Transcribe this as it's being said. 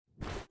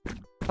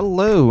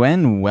Hello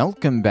and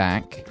welcome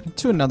back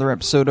to another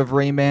episode of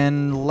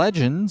Rayman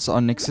Legends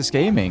on Nyxus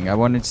Gaming. I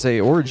wanted to say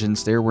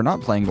Origins there. We're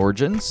not playing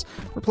Origins.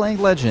 We're playing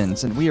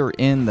Legends, and we are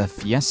in the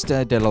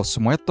Fiesta de los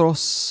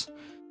Muertos.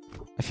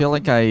 I feel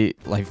like I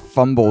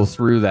fumble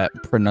through that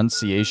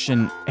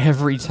pronunciation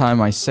every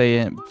time I say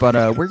it,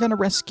 but we're gonna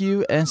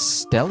rescue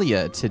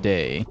Estelia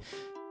today.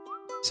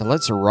 So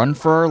let's run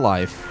for our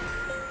life.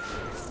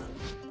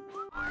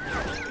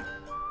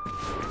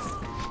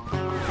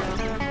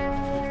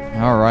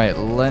 Alright,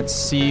 let's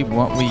see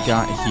what we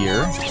got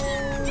here.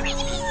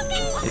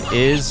 It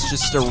is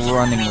just a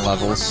running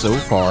level so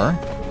far,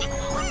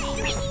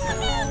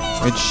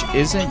 which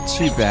isn't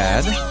too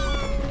bad.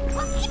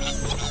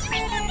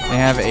 They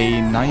have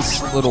a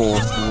nice little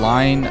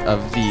line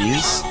of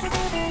these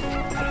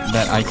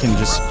that I can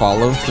just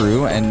follow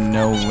through and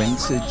know when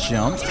to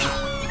jump.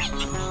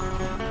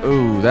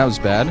 Oh, that was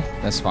bad.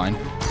 That's fine.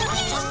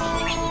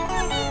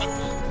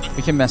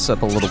 We can mess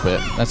up a little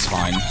bit. That's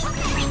fine.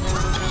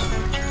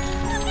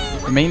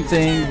 The main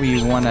thing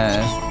we want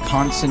to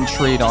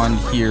concentrate on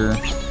here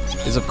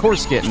is, of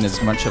course, getting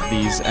as much of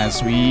these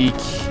as we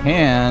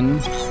can,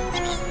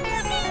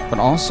 but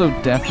also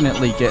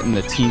definitely getting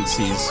the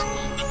teensies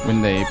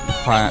when they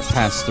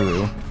pass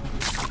through.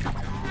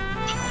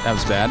 That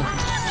was bad,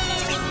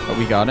 but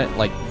we got it.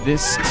 Like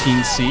this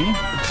teensy.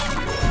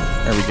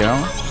 There we go.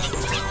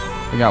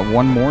 We got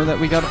one more that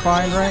we got to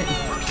find, right?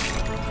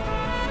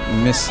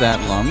 Missed that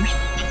lump.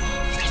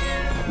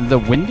 The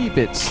windy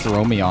bits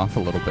throw me off a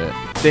little bit.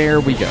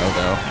 There we go,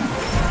 though.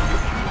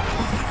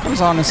 It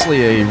was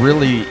honestly a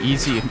really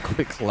easy and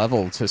quick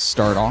level to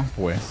start off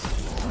with.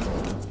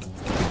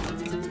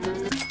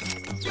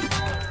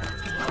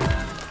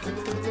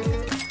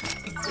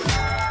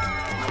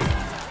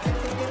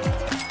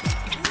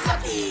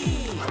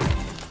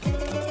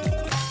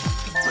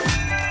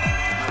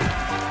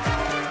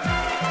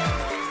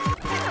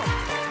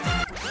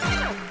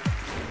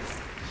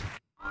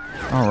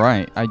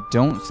 Alright, I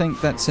don't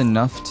think that's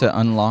enough to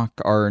unlock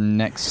our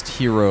next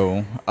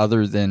hero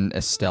other than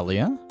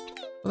Estelia.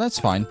 Well, that's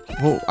fine.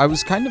 Well, I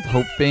was kind of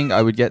hoping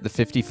I would get the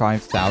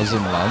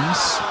 55,000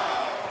 lums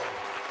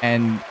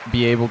and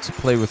be able to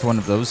play with one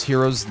of those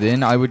heroes.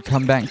 Then I would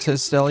come back to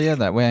Estelia.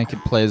 That way I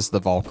could play as the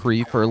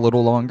Valkyrie for a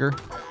little longer.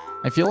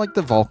 I feel like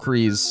the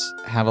Valkyries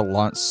have a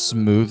lot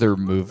smoother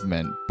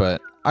movement,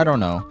 but I don't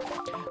know.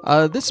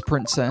 This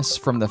princess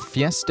from the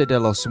Fiesta de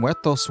los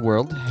Muertos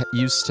world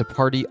used to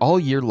party all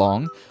year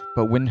long,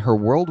 but when her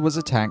world was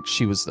attacked,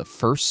 she was the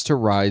first to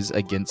rise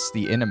against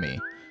the enemy.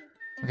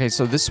 Okay,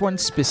 so this one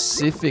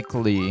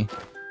specifically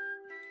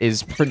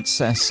is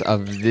princess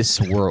of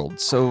this world.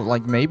 So,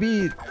 like,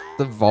 maybe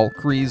the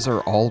Valkyries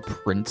are all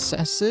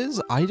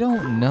princesses? I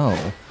don't know.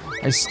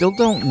 I still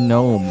don't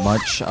know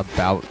much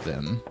about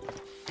them.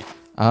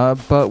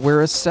 But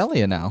we're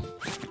Estelia now.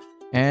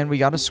 And we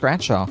got a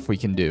scratch off we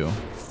can do.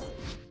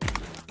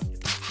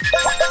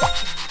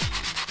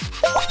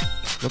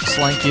 Looks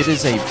like it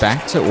is a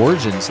back to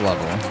Origins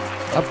level.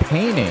 A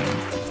painting.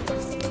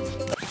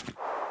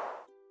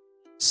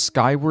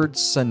 Skyward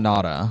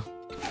Sonata.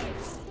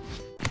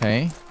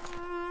 Okay.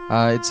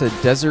 It's a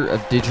Desert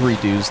of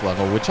Didgeridoos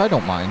level, which I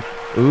don't mind.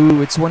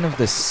 Ooh, it's one of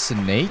the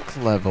snake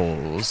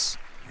levels.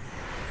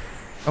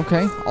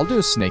 Okay, I'll do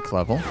a snake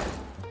level.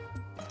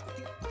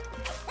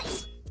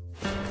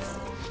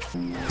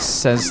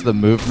 Says the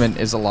movement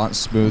is a lot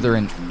smoother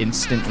and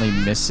instantly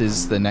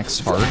misses the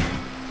next heart.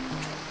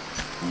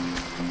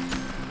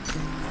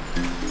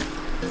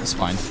 That's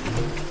fine.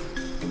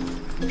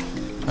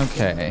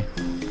 Okay.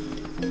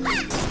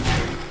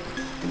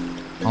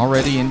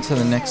 Already into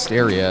the next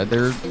area.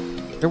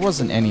 There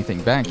wasn't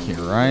anything back here,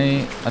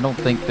 right? I don't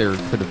think there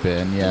could have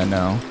been. Yeah,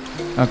 no.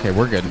 Okay,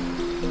 we're good.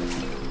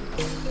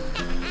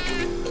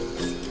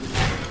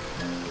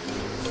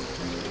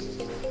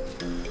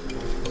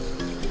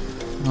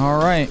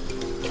 Alright.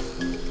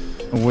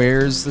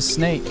 Where's the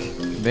snake?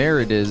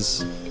 There it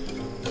is.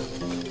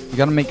 We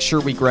gotta make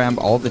sure we grab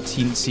all the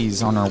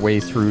teensies on our way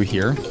through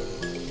here,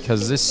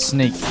 because this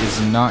snake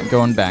is not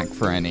going back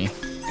for any.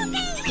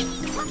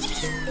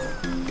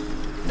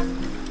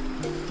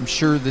 I'm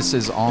sure this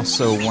is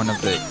also one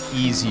of the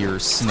easier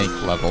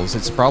snake levels.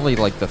 It's probably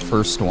like the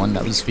first one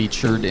that was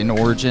featured in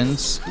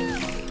Origins.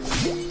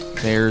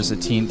 There's a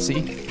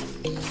teensy.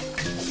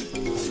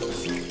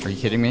 Are you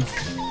kidding me?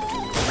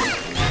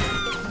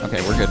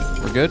 Okay, we're good.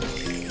 We're good.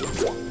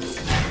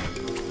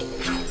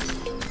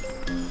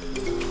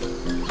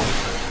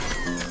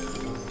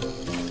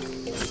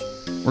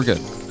 We're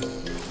good.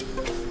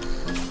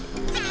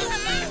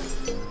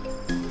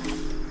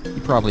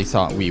 You probably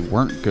thought we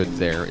weren't good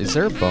there. Is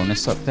there a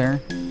bonus up there?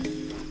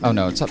 Oh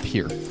no, it's up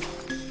here.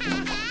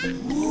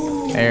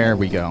 There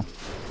we go.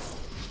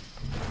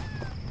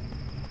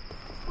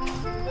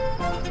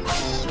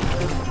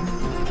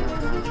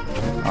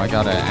 Oh, I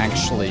gotta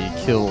actually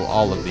kill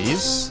all of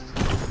these.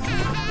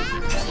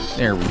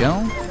 There we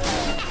go.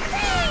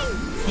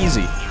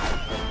 Easy.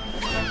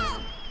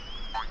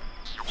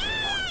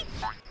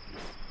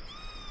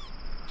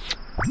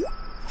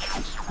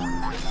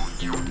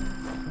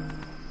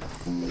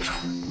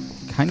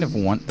 kind of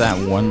want that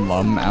one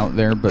lum out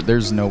there, but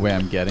there's no way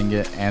I'm getting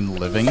it and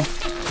living.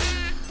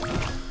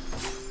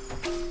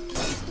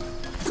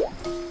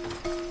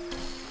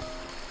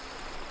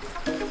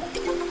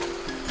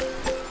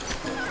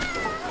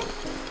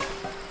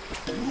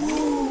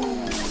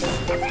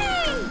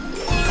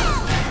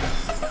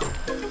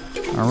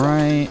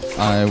 Alright,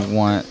 I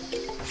want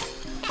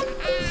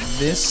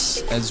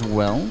this as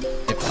well,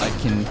 if I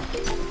can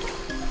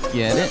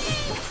get it.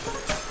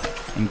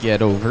 And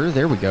get over.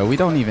 There we go. We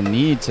don't even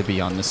need to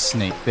be on the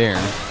snake there.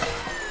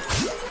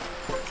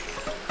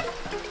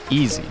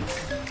 Easy.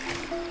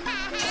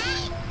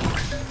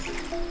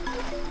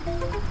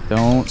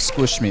 Don't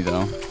squish me,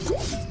 though.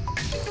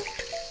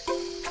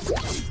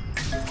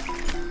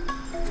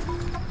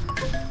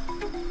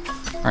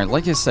 Alright,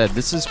 like I said,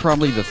 this is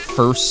probably the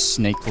first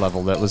snake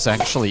level that was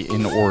actually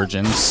in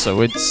Origins,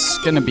 so it's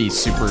gonna be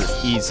super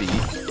easy.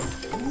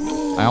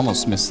 I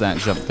almost missed that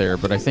jump there,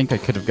 but I think I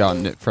could have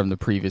gotten it from the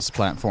previous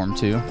platform,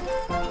 too.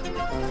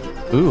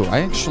 Ooh,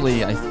 I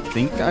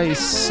think I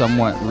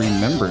somewhat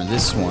remember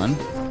this one.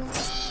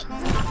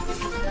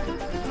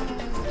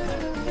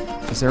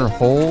 Is there a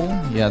hole?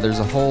 Yeah, there's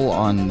a hole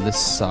on this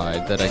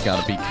side that I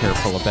gotta be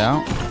careful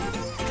about.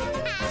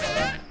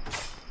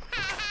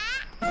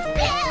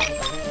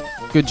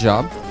 Good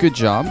job, good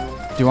job.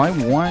 Do I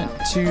want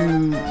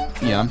to...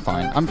 Yeah, I'm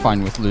fine. I'm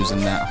fine with losing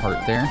that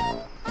heart there.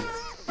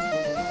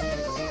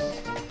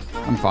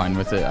 I'm fine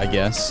with it, I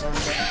guess.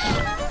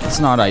 It's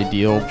not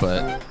ideal,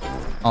 but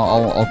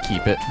I'll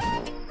keep it.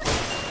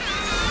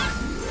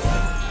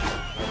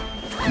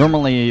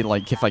 Normally,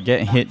 like, if I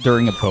get hit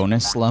during a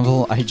bonus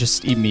level, I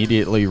just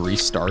immediately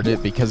restart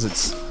it because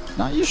it's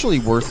not usually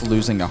worth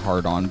losing a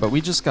heart on, but we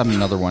just got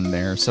another one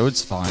there, so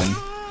it's fine.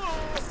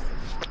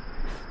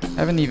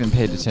 Haven't even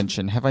paid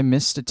attention. Have I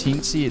missed a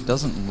teensy? It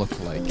doesn't look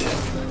like it.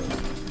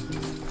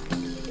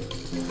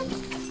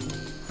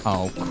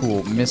 Oh,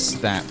 cool.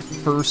 Missed that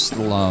first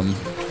lum.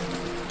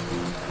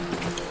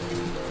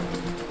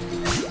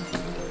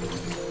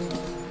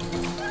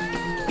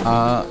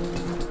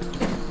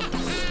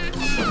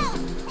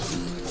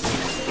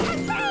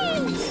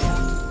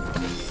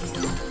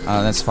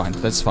 That's fine.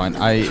 That's fine.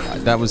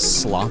 That was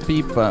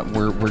sloppy, but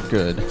we're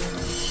good.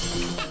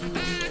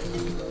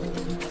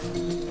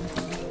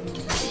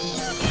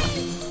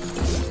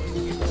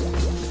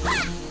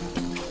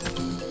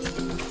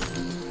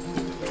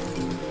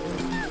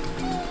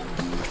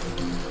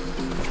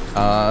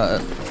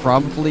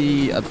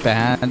 Probably a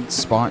bad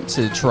spot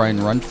to try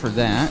and run for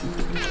that.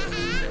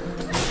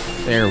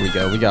 There we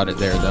go. We got it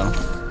there, though.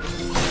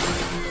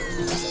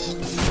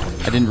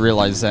 I didn't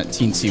realize that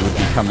teensy would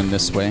be coming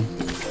this way.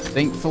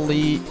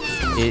 Thankfully,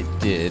 it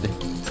did.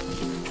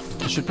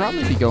 I should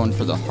probably be going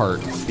for the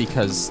heart,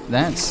 because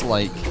that's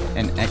like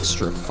an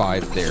extra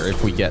 5 there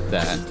if we get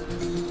that.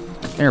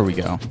 There we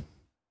go.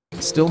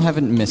 Still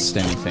haven't missed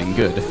anything.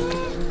 Good.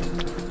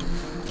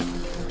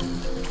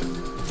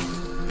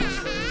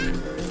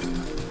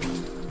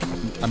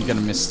 I'm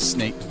gonna miss the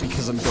snake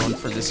because I'm going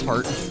for this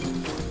heart.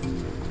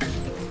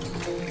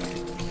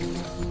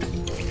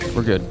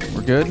 We're good.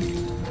 We're good.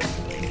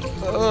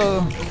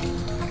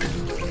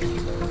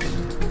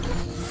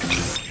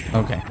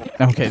 Okay.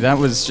 Okay, that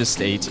was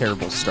just a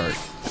terrible start.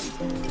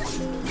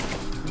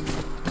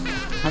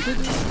 How did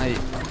I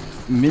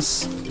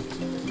miss?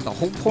 The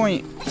whole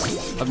point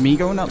of me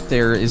going up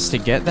there is to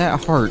get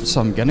that heart, so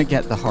I'm gonna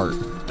get the heart.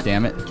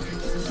 Damn it.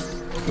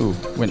 Ooh,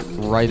 went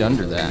right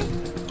under that.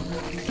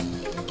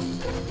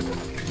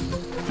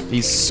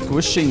 These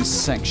squishing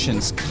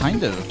sections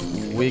kind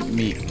of wig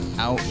me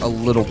out a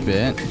little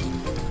bit.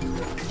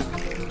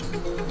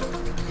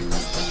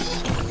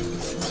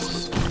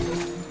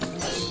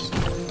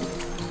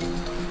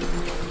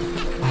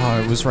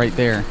 Oh, it was right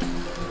there.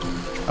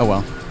 Oh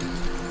well.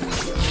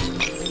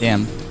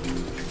 Damn.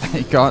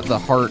 I got the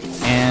heart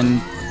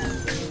and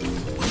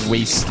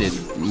wasted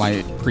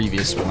my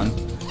previous one.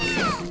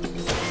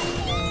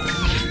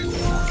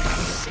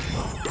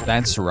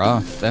 That's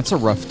rough. That's a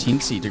rough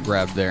teensy to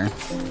grab there.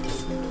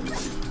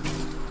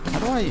 How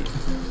do I...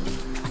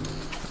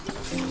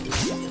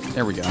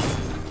 There we go.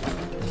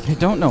 I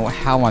don't know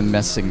how I'm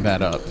messing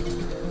that up.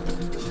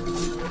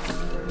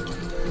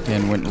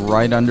 And went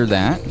right under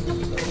that.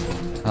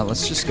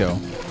 Let's just go.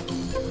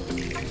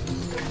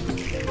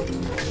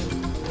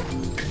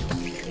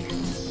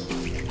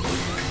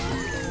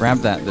 Grab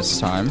that this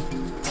time.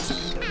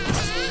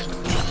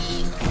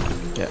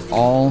 Get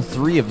all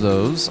 3 of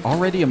those.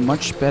 Already a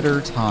much better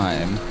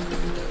time.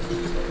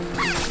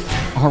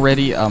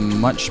 Already a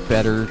much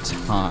better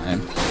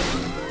time.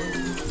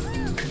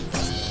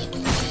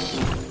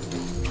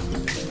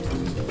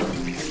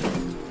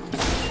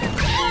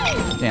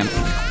 Damn.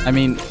 I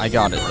mean, I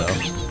got it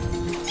though.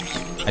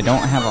 I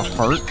don't have a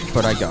heart,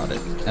 but I got it.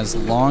 As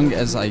long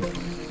as I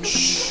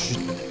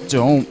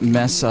don't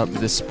mess up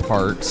this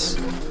part.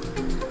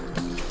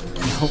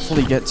 And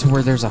hopefully get to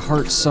where there's a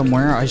heart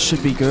somewhere, I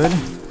should be good.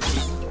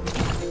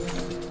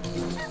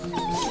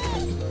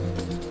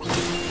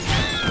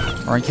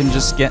 Or I can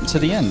just get to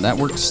the end. That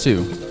works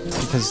too.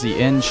 Because the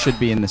end should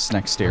be in this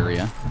next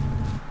area.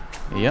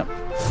 Yep.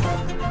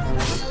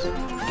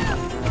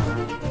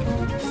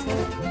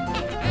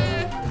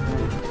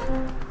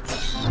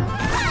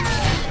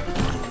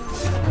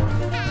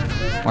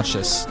 Watch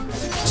this.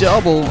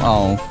 Double.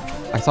 Oh,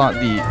 I thought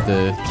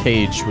the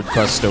cage would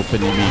bust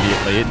open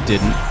immediately. It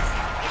didn't.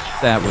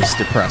 That was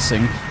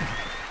depressing.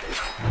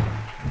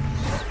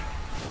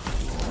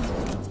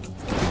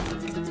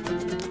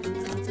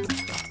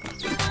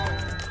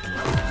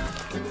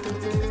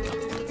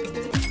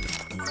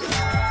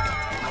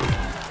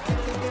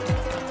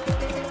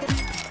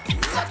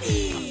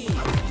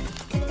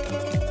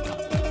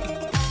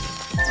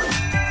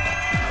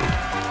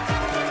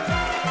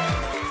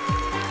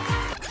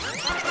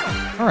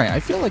 Alright, I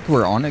feel like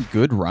we're on a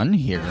good run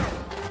here.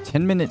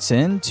 10 minutes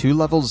in, 2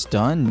 levels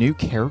done, new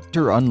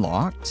character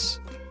unlocked.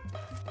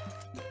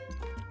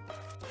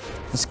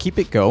 Let's keep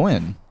it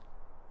going.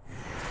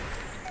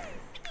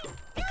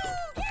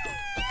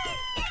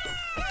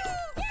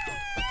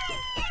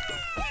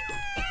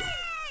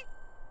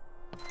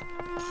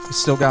 We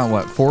still got,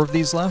 what, 4 of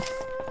these left?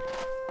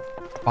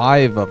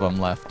 5 of them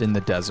left in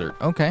the desert.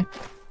 Okay.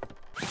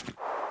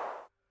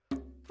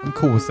 I'm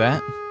cool with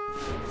that.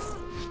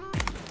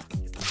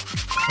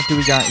 What do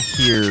we got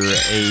here?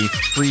 A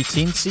free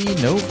teensy?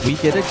 Nope, we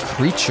get a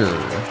creature.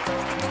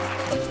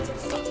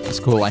 That's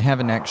cool. I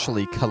haven't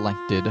actually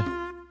collected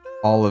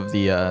all of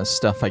the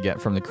stuff I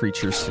get from the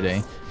creatures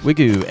today.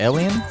 Wigoo,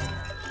 alien?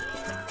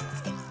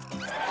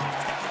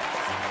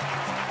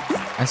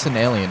 That's an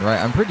alien,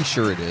 right? I'm pretty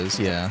sure it is,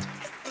 yeah.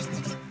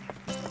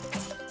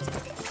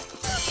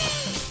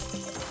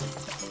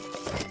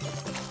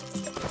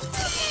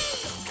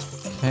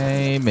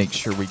 Okay, make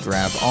sure we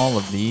grab all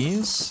of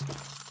these.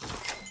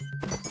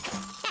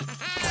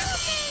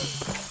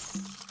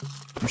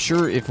 I'm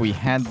sure if we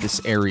had this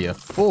area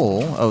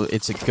full... Oh,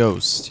 it's a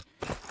ghost.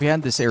 If we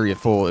had this area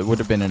full, it would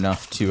have been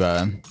enough to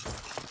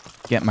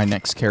get my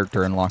next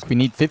character unlocked. We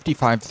need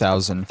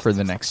 55,000 for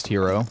the next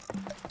hero.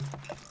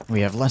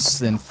 We have less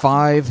than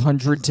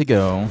 500 to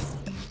go.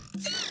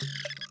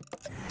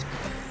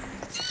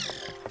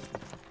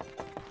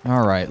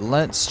 Alright,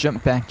 let's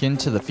jump back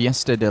into the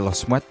Fiesta de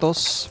los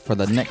Muertos for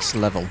the next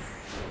level.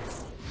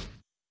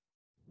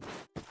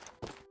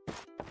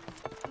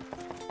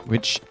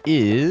 Which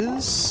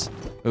is...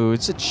 Oh,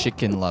 it's a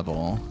chicken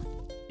level.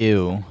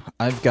 Ew.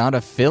 I've got a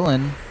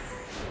filling.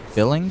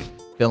 Filling?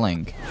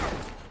 Filling.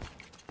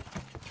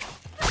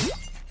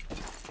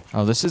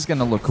 Oh, this is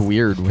gonna look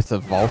weird with a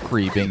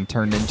Valkyrie being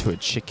turned into a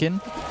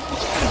chicken.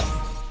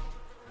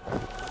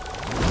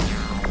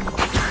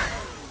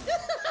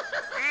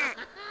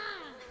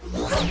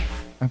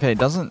 Okay, it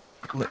doesn't...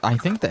 I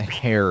think the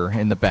hair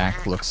in the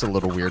back looks a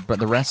little weird, but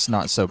the rest's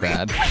not so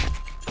bad.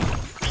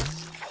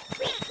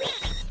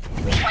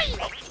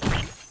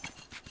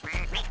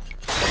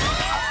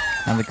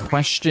 Now the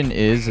question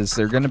is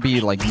there going to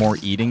be like more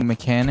eating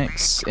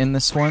mechanics in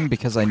this one?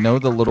 Because I know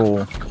the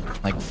little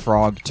like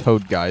frog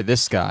toad guy,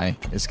 this guy,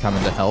 is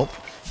coming to help.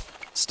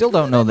 Still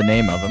don't know the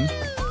name of him.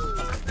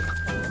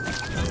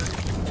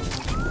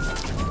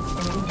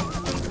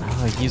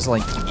 Oh, he's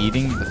like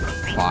eating the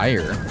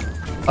fire.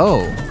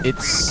 Oh,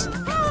 he's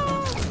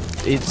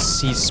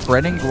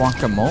spreading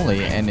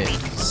guacamole and it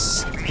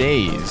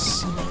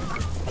stays.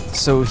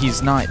 So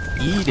he's not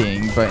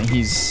eating, but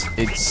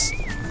it's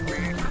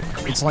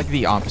like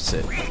the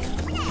opposite.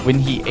 When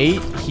he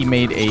ate, he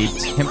made a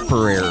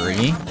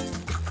temporary,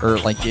 or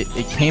like it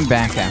came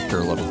back after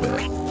a little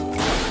bit.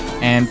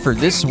 And for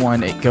this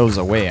one, it goes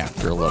away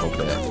after a little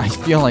bit. I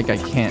feel like I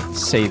can't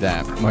say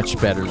that much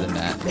better than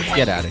that.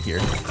 Get out of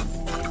here.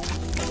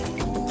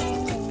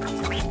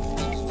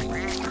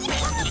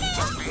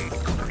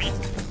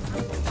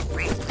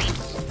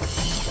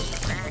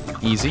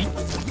 Easy.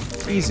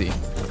 Easy.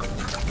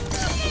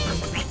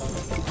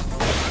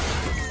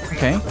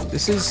 Okay,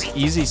 this is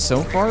easy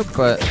so far,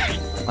 but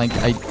like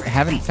I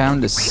haven't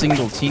found a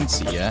single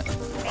teensy yet,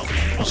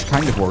 which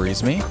kind of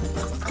worries me.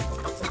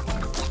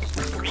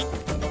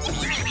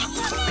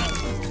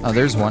 Oh,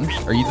 there's one.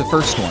 Are you the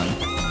first one?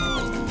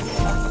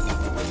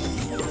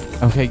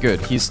 Okay,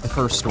 good. He's the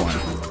first one.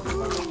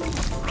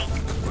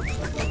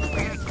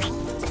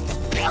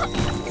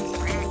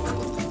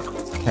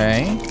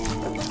 Okay.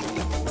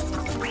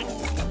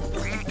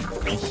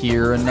 I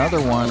hear another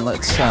one.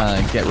 Let's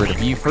get rid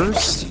of you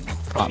first.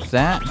 Pop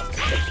that.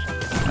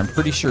 I'm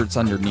pretty sure it's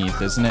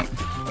underneath, isn't it?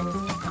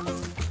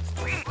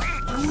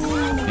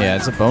 Yeah,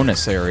 it's a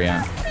bonus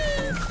area.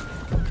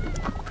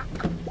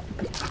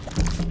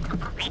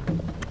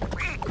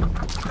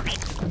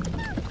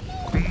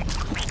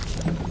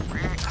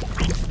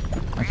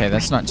 Okay,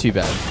 that's not too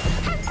bad.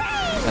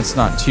 That's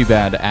not too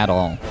bad at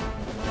all.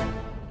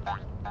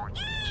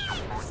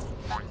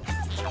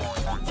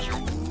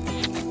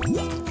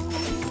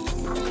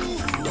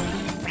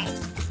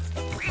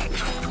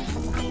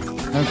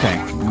 Okay,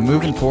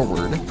 moving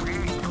forward.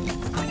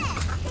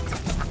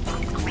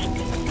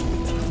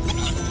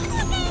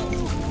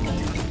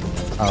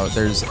 Oh,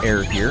 there's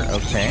air here.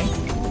 Okay.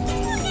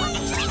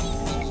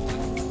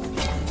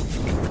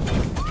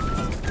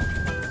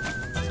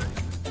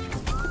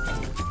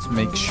 Let's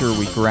make sure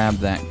we grab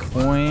that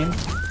coin.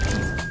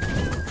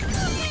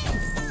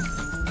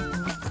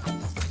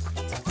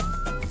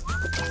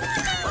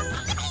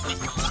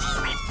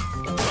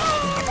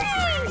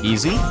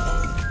 Easy.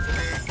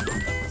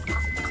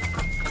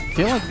 I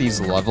feel like these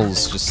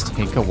levels just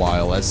take a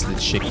while as the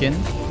chicken.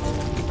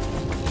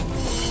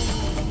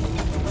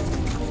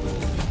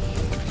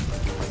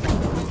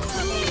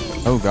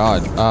 Oh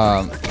god.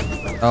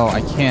 Oh,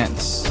 I can't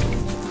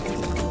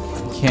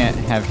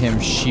have him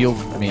shield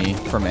me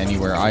from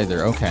anywhere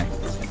either. Okay.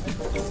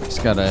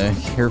 Just gotta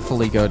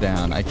carefully go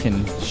down. I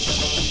can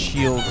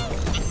shield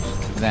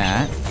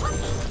that.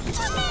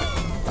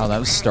 Oh, that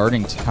was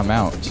starting to come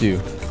out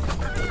too.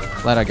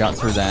 Glad I got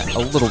through that a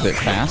little bit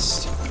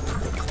fast.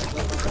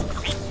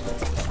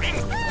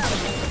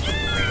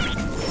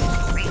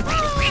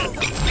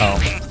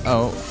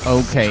 Oh,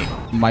 okay.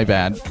 My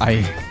bad.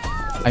 I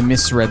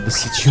misread the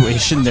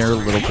situation there a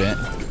little bit.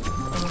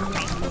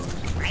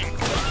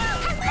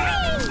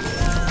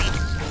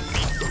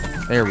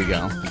 There we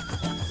go.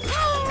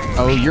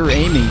 Oh, you're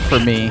aiming for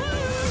me.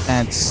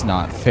 That's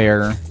not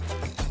fair.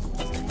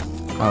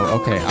 Oh,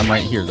 okay. I'm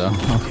right here, though.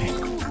 Okay.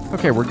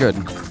 Okay, we're good.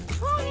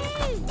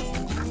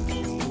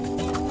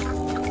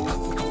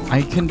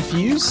 I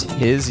confuse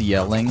his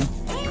yelling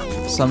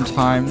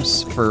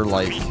sometimes for,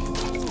 like,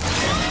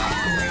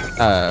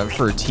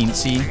 for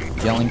Teensy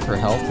yelling for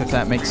help, if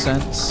that makes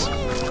sense.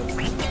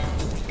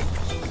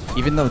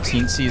 Even though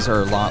Teensies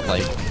are a lot,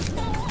 like,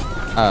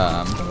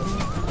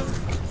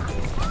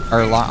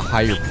 are a lot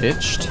higher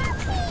pitched.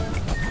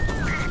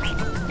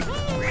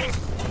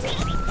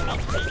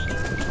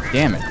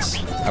 Damn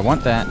it. I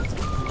want that.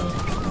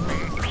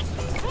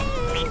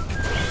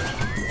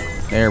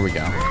 There we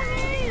go.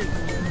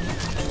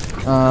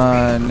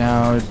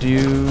 Now,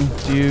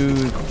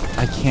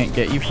 I can't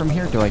get you from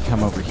here? Do I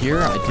come over here?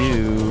 I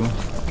do.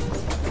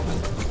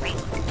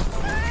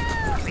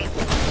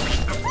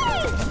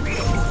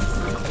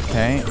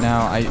 Okay,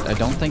 now I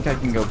don't think I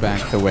can go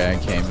back the way I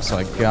came, so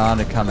I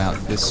gotta come out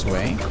this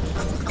way.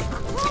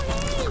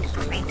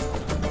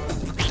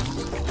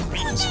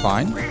 It's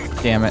fine.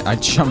 Damn it, I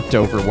jumped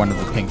over one of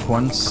the pink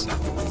ones.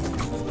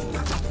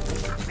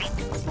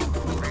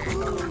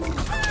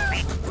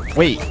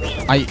 Wait,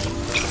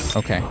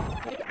 okay.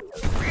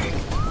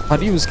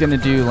 Thought he was gonna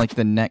do like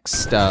the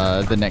next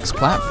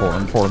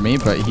platform for me,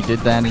 but he did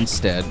that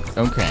instead.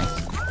 Okay,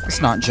 let's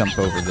not jump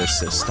over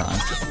this time.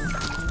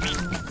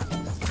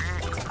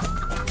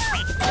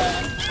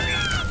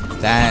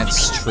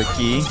 That's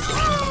tricky.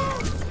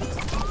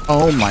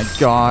 Oh my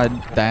god,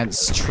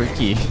 that's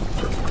tricky.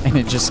 And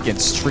it just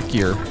gets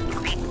trickier.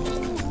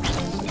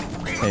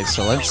 Okay,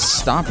 so let's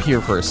stop here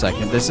for a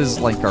second. This is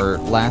like our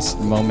last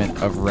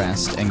moment of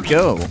rest, and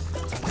go.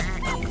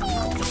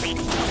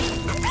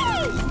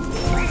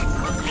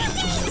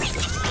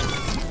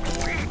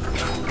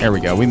 There we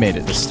go, we made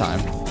it this time.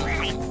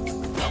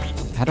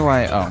 How do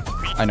I... oh,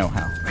 I know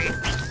how.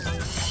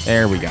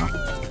 There we go.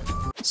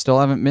 Still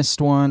haven't missed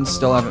one,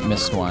 still haven't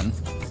missed one.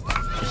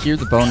 I hear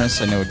the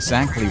bonus, I know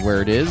exactly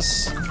where it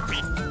is.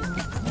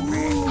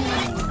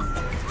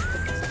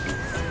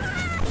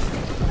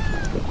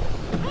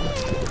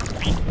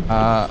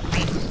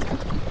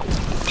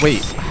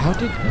 Wait,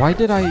 why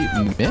did I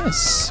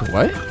miss?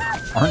 What?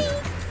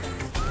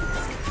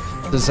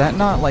 Does that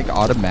not, like,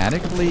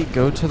 automatically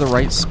go to the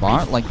right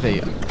spot like they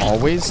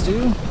always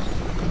do?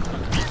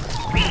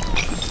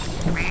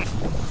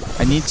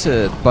 I need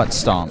to butt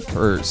stomp,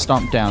 or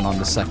stomp down on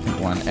the second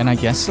one, and I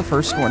guess the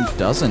first one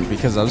doesn't,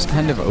 because I was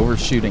kind of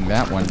overshooting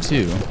that one,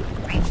 too.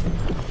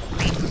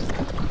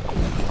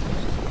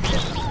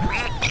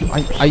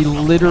 I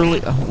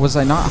literally... was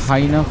I not high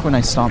enough when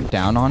I stomped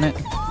down on it?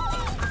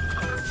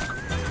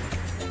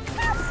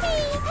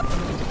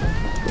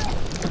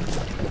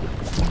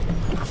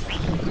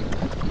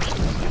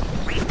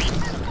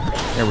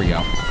 There we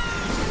go.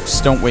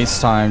 Just don't waste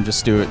time,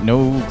 just do it.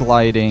 No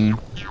gliding,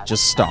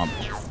 just stomp.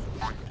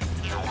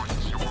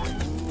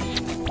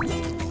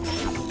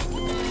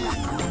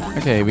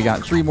 Okay, we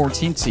got 3 more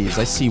teensies.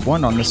 I see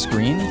one on the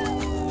screen.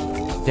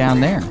 Down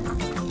there.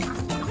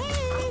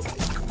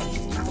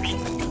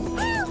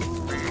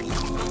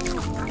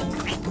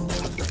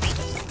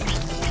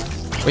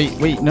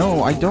 Wait,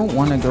 no, I don't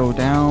want to go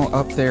down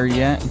up there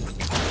yet.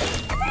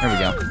 There we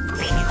go.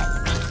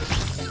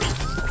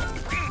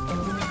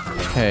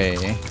 Okay.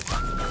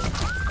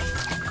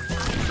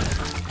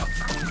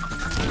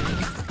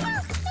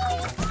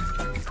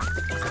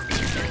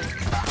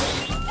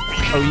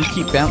 Oh, you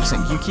keep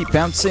bouncing. You keep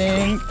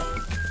bouncing.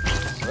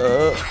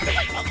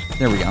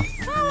 There we go.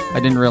 I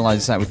didn't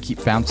realize that would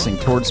keep bouncing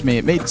towards me.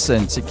 It made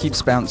sense. It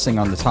keeps bouncing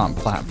on the top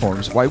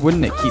platforms. Why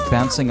wouldn't it keep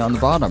bouncing on the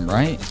bottom,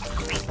 right?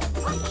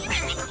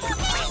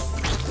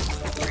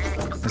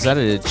 Is that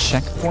a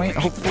checkpoint,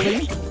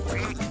 hopefully?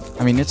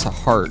 I mean, it's a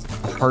heart.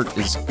 A heart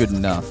is good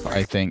enough,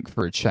 I think,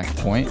 for a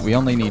checkpoint. We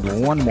only need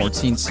one more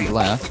teensy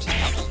left.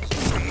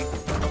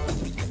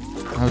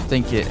 I would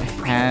think it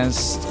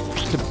has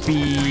to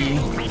be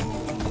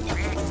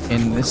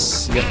in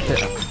this...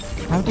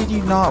 How did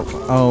you not...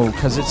 oh,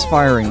 because it's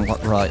firing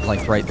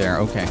like right there.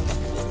 Okay.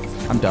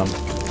 I'm dumb.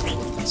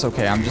 It's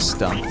okay, I'm just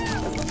dumb.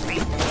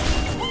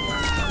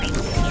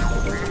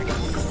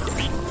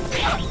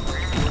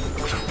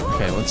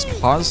 Okay, let's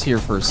pause here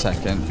for a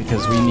second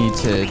because we need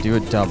to do a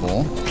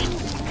double.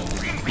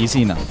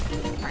 Easy enough.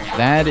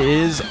 That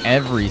is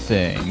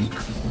everything.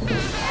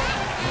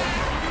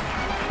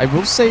 I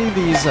will say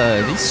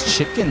these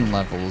chicken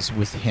levels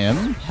with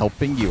him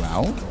helping you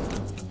out,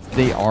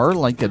 they are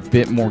like a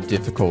bit more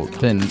difficult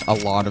than a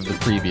lot of the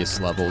previous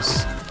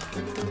levels.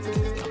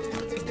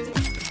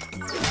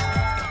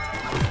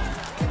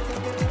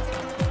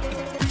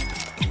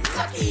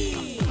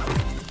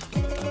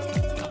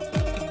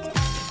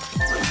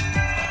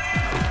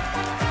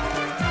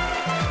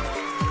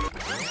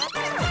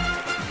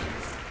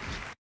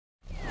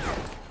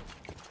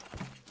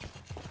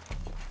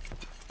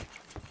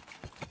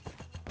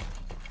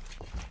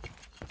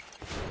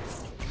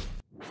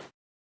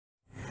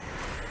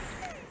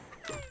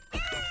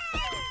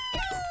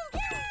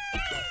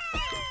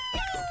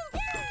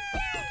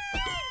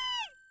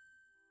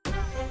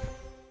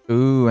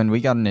 Ooh, and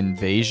we got an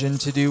invasion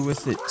to do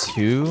with it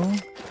too?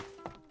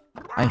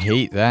 I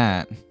hate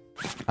that.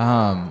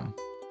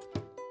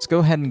 Let's go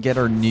ahead and get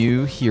our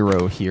new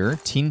hero here,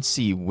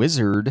 Teensy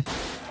Wizard.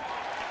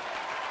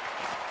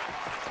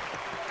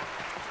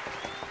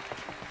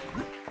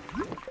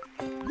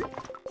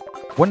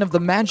 One of the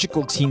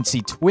magical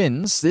Teensy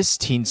twins, this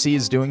Teensy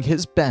is doing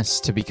his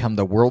best to become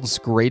the world's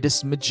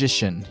greatest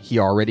magician. He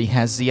already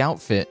has the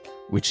outfit,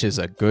 which is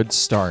a good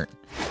start.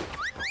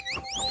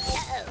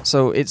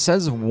 So it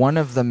says one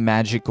of the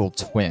magical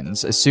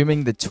twins,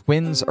 assuming the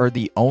twins are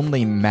the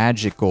only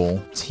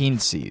magical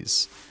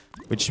Teensies,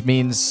 which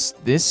means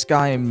this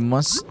guy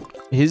must,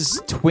 his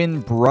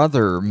twin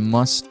brother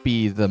must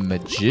be the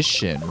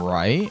magician,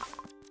 right?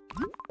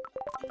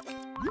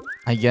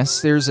 I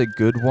guess there's a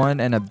good one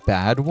and a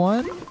bad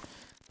one?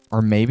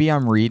 Or maybe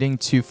I'm reading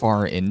too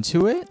far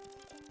into it?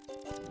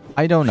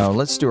 I don't know.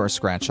 Let's do our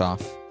scratch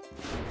off.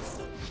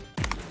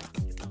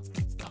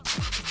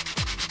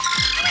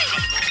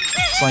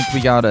 It's like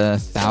we got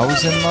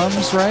 1,000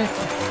 lums, right?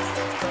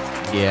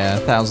 Yeah,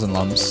 1,000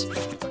 lums.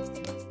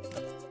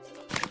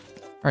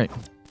 Alright.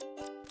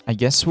 I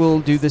guess we'll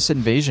do this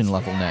invasion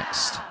level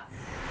next.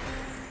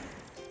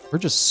 We're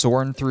just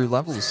soaring through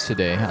levels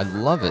today. I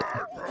love it.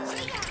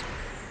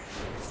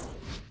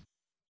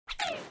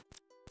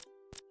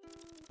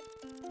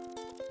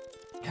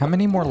 How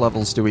many more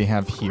levels do we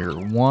have here?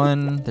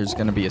 1, there's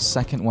going to be a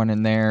second one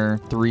in there,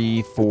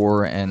 3,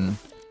 4, and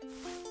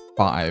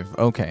 5.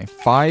 Okay,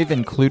 5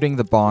 including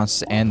the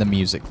boss and the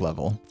music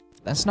level.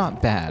 That's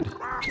not bad.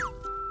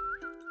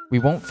 We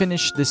won't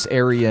finish this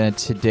area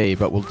today,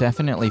 but we'll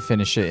definitely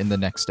finish it in the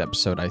next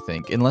episode, I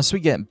think. Unless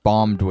we get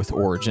bombed with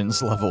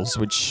Origins levels,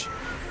 which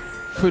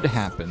could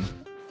happen.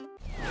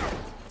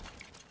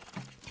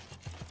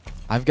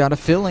 I've got a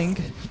feeling.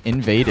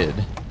 Invaded.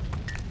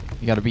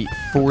 You gotta beat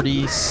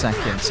 40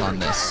 seconds on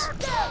this.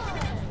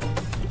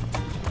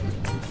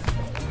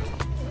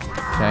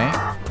 Okay.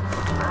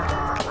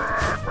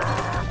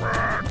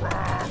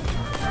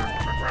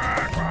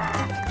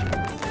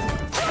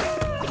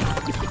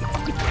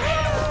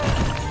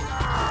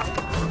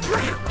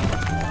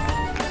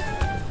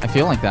 I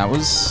feel like that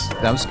was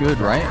good,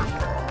 right?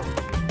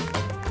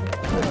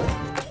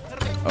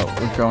 Oh,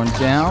 we're going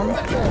down.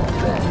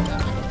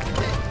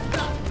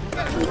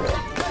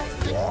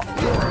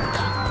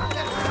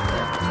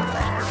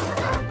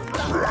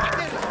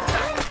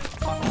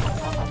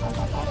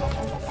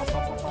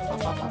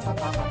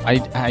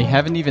 I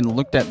haven't even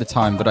looked at the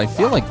time, but I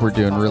feel like we're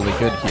doing really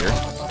good here.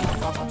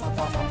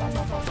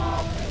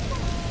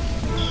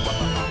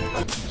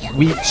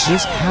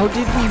 How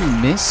did we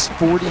miss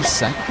 40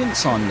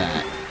 seconds on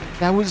that?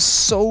 That was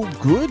so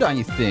good,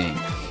 I think.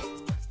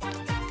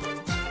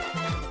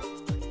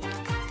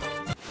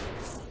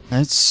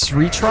 Let's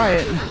retry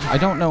it. I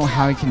don't know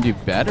how I can do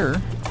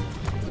better.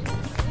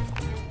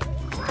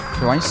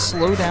 Do I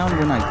slow down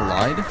when I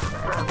glide?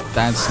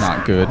 That's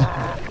not good.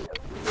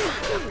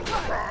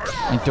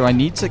 Like, do I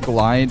need to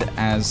glide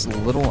as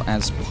little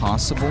as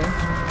possible?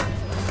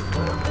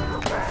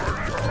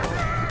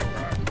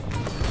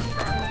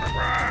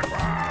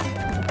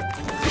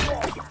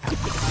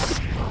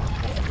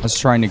 I was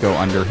trying to go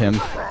under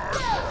him.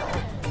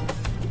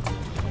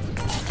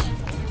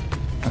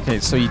 Okay,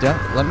 so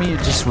let me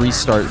just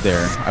restart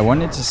there. I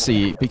wanted to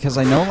see, because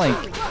I know,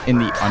 like, in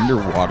the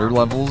underwater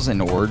levels in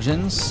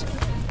Origins,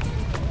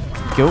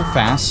 go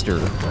faster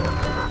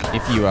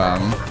if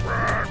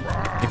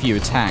you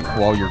attack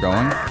while you're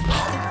going.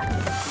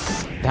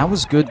 That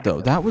was good,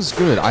 though. That was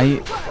good.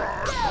 I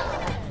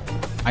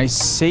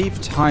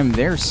saved time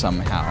there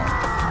somehow.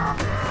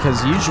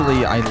 Because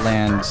usually I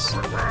land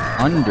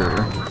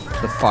under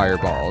the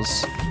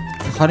fireballs.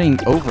 Cutting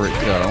over it,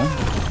 though.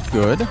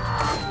 Good.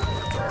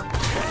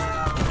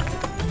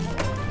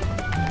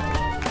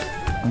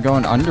 I'm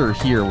going under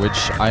here,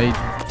 which I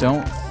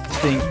don't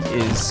think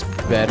is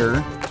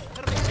better.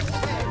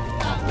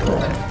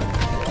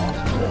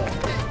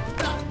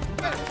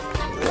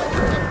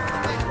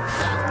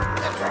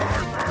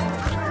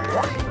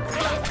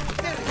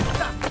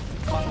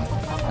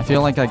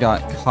 feel like I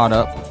got caught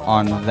up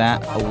on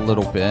that a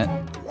little bit.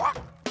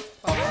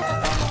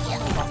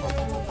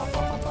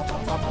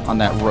 On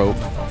that rope.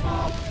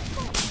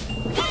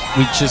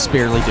 We just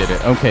barely did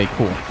it. Okay,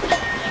 cool.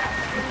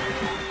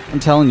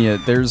 I'm telling you,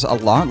 there's a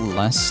lot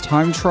less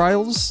time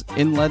trials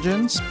in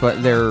Legends,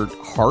 but they're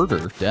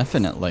harder,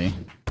 definitely.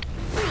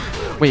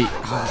 Wait,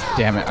 oh,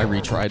 damn it, I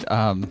retried.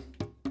 I'm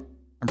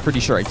pretty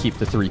sure I keep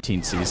the 3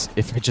 teensies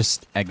if I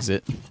just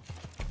exit.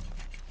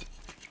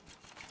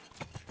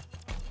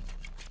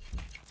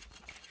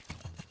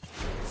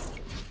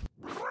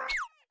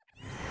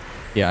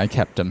 Yeah, I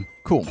kept them.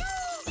 Cool.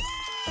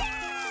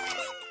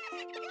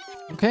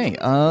 Okay,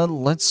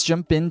 let's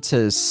jump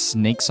into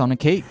Snakes on a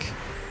Cake.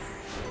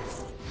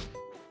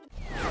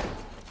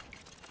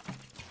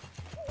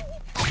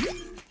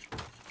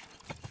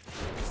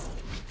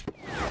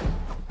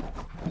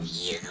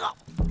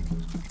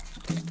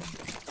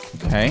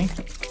 Okay.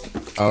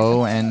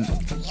 Oh, and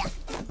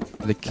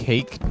the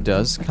cake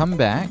does come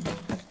back.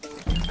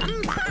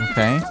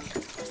 Okay.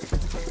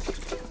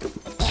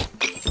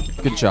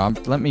 Good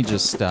job. Let me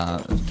just,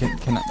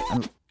 can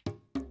I,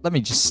 let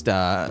me just,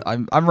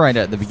 I'm right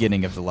at the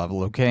beginning of the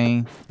level,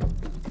 okay?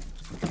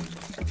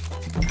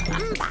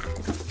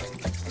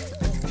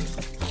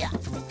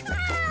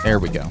 There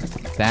we go.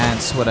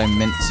 That's what I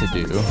meant to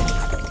do.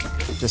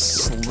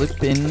 Just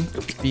slip in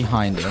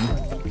behind him.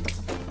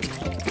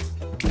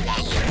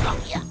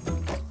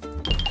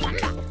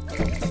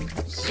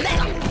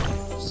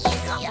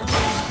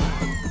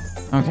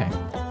 Okay.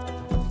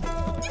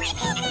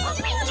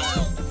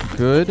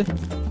 Good.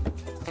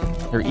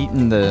 They're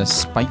eating the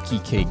spiky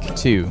cake,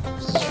 too.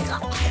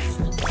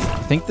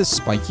 I think the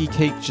spiky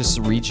cake just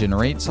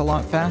regenerates a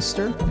lot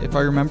faster, if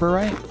I remember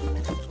right.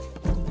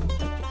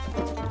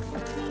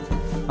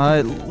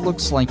 It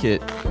looks like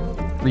it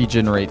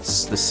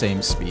regenerates the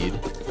same speed.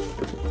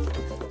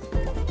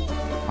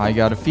 I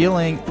got a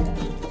feeling,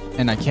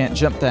 and I can't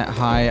jump that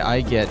high.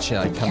 I get you.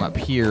 I come up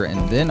here,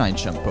 and then I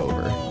jump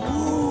over.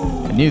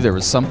 I knew there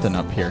was something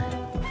up here.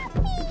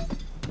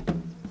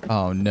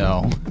 Oh,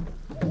 no.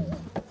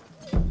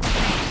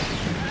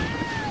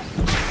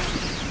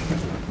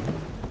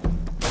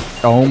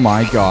 Oh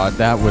my god,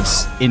 that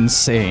was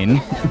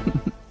insane.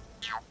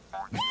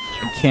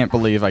 I can't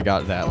believe I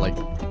got that. Like,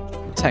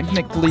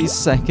 technically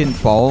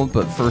second ball,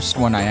 but first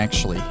one I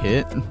actually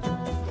hit.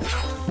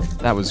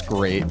 That was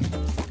great.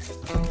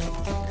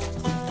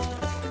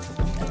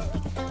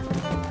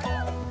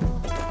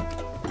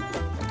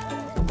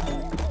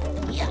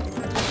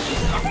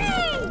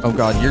 Oh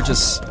god, you're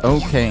just...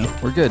 Okay,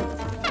 we're good.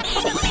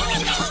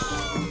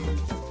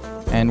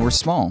 And we're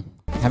small.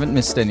 Haven't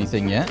missed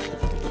anything yet.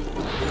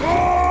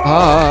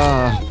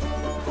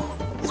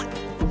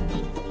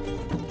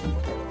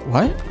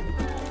 What?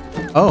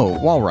 Oh,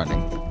 wall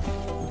running.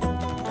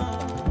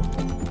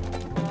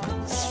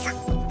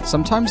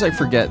 Sometimes I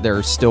forget there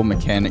are still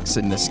mechanics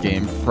in this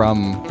game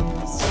from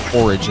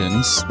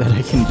Origins that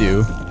I can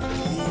do.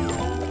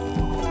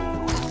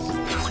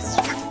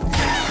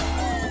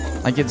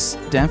 Like, it's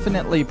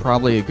definitely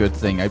probably a good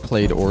thing I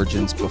played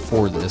Origins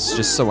before this,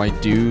 just so I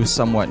do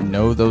somewhat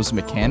know those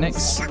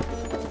mechanics,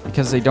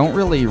 because they don't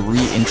really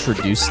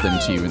reintroduce them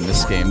to you in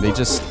this game. They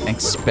just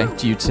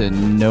expect you to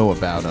know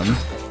about them.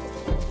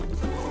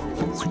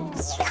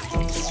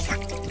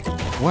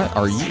 What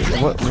are you?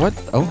 What?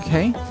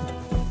 Okay.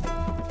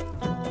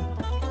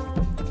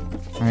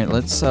 Alright,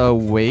 let's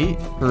wait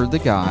for the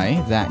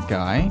guy, that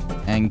guy,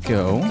 and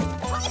go.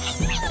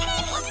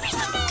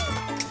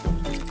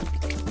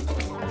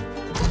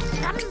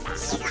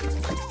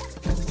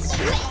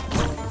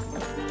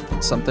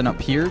 Something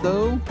up here,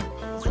 though?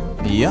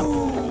 Yep.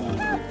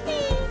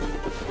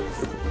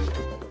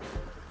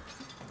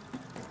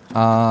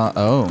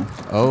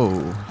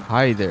 Oh,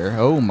 hi there.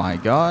 Oh my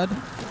god.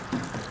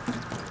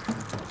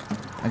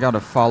 I gotta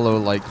follow,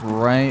 like,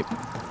 right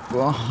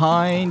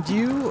behind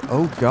you?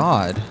 Oh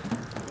god.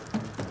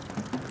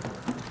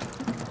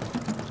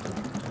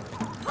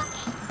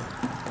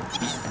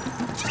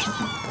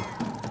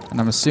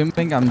 And I'm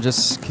assuming I'm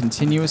just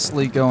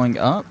continuously going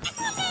up.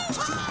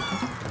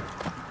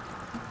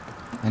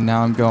 And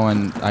now I'm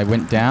going, I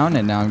went down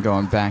and now I'm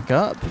going back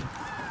up.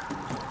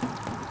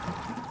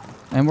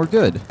 And we're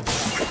good.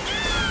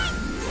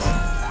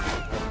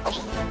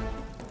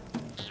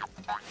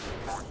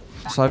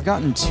 So I've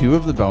gotten 2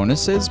 of the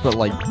bonuses, but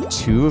like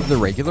 2 of the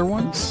regular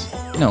ones?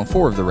 No,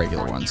 4 of the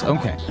regular ones.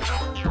 Okay.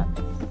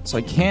 So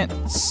I can't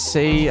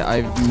say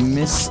I've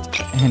missed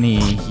any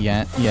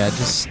yet.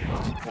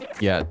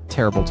 Yeah,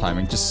 terrible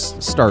timing.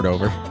 Just start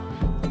over.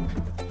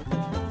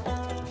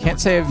 Can't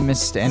say I've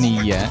missed any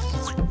yet.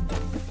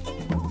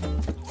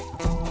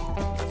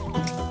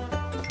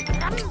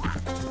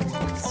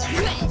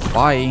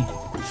 Bye.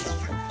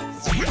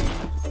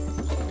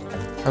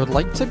 I would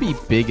like to be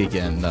big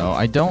again, though.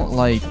 I don't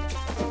like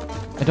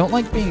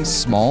being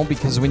small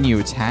because when you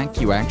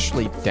attack, you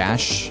actually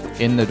dash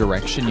in the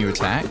direction you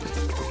attack.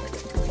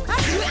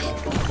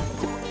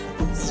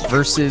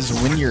 Versus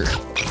when you're...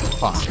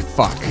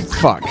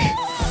 Fuck.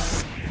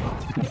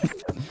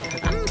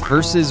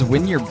 Versus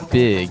when you're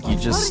big, you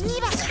just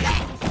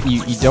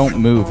you don't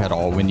move at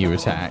all when you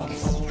attack.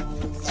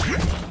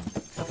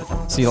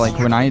 See, like,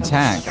 when I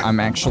attack, I'm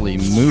actually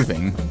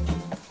moving.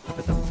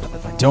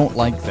 I don't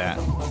like that.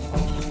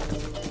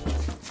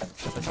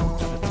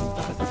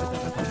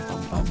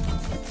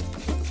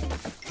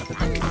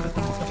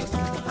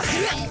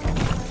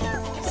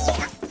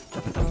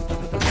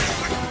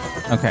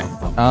 Okay,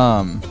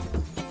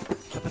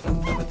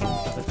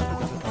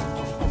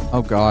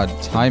 oh god,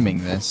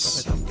 timing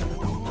this.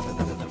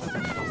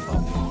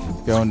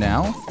 Go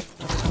now.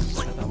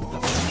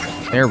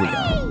 There we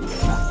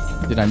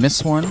go. Did I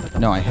miss one?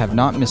 No, I have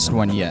not missed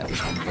one yet.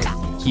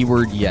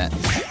 Keyword yet.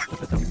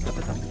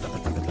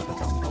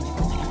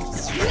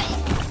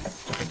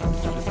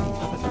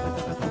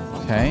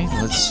 Okay,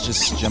 let's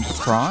just jump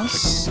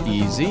across.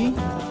 Easy.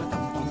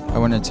 I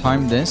want to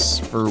time this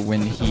for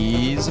when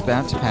he's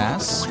about to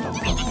pass.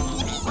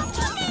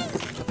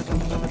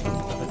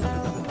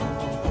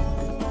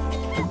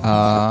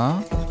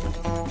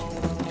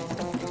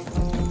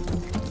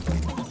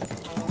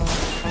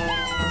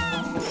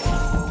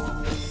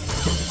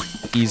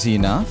 Easy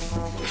enough.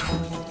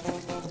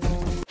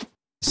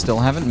 Still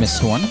haven't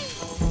missed one.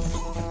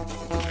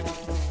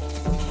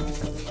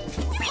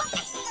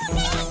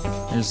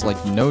 There's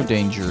like no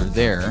danger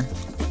there.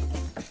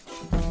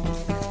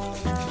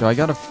 So I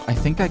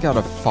think I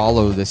gotta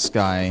follow this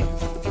guy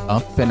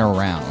up and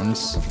around.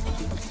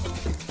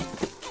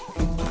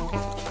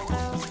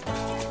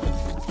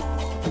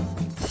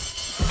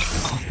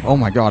 Oh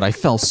my god, I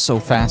fell so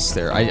fast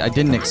there. I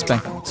didn't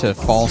expect to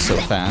fall so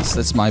fast.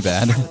 That's my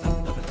bad.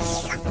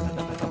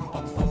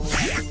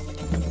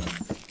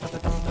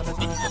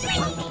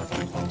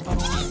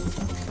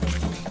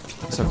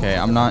 It's okay,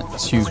 I'm not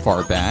too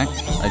far back.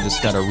 I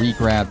just gotta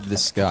re-grab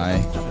this guy.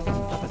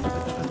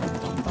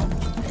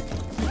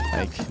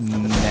 Like,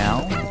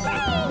 now.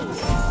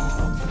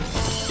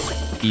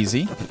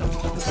 Easy.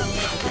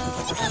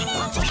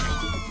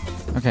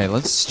 Okay,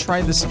 let's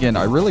try this again.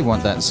 I really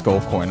want that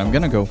skull coin. I'm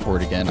gonna go for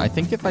it again. I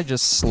think if I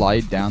just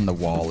slide down the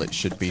wall, it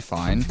should be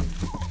fine.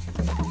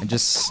 I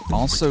just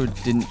also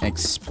didn't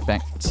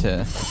expect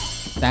to...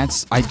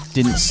 I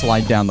didn't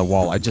slide down the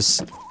wall. I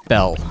just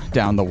fell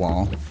down the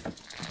wall.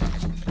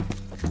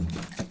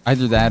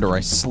 Either that or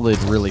I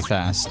slid really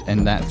fast,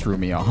 and that threw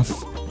me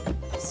off.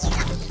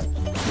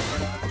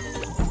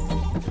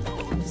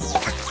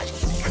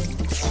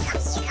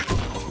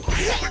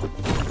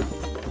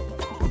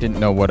 Didn't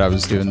know what I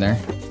was doing there.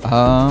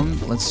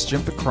 Let's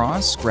jump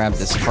across, grab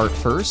this part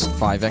first.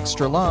 5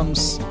 extra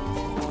lums.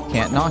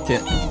 Can't knock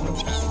it.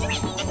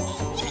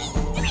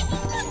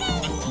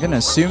 I'm gonna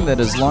assume that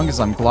as long as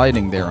I'm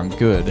gliding there, I'm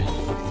good.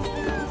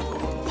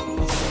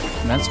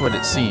 And that's what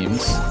it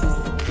seems.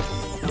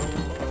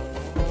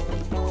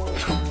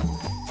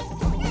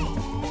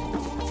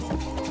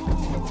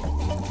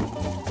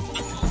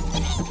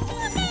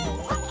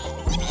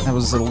 That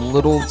was a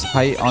little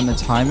tight on the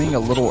timing, a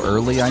little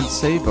early, I'd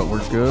say, but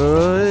we're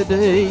good.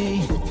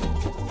 Hey.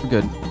 We're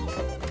good.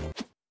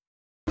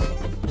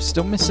 We're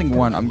still missing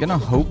one. I'm gonna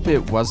hope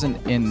it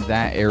wasn't in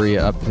that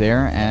area up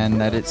there and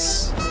that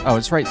it's... Oh,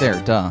 it's right there,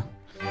 duh.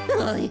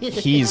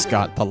 He's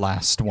got the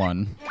last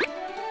one.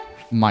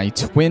 My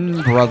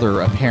twin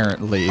brother,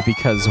 apparently,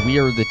 because we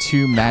are the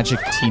 2 magic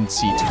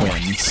teensy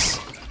twins.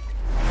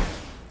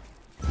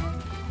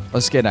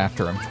 Let's get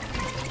after him.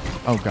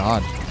 Oh,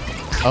 God.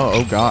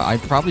 Oh god, I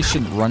probably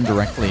shouldn't run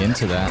directly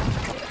into that.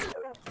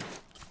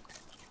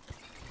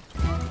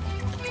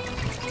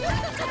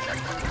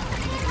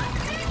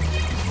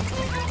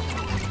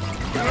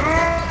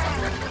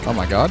 Oh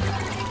my god.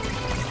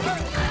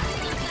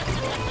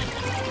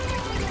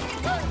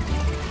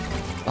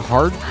 The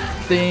hard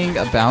thing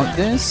about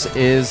this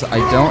is I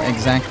don't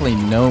exactly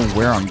know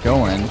where I'm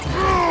going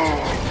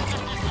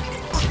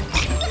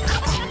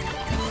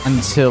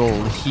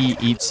until he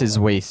eats his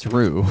way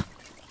through.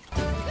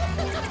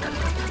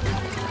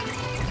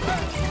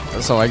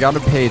 So I gotta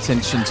pay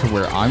attention to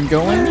where I'm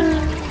going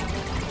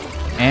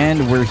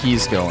and where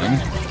he's going.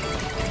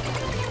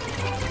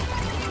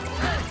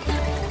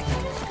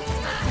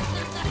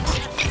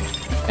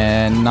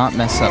 And not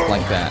mess up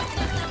like that.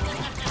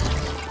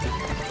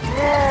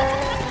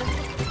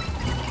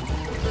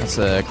 That's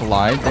a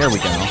glide. There we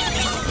go.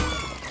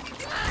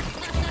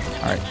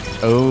 Alright.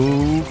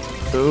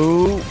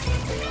 Oh.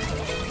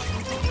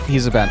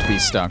 He's about to be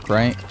stuck,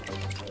 right?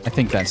 I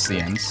think that's the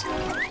end.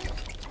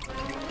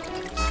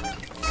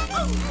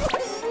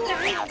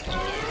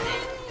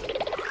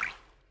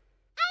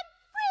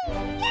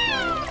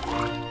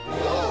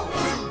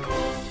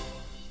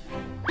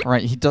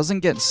 Alright, he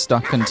doesn't get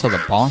stuck until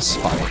the boss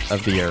fight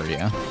of the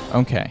area.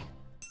 Okay.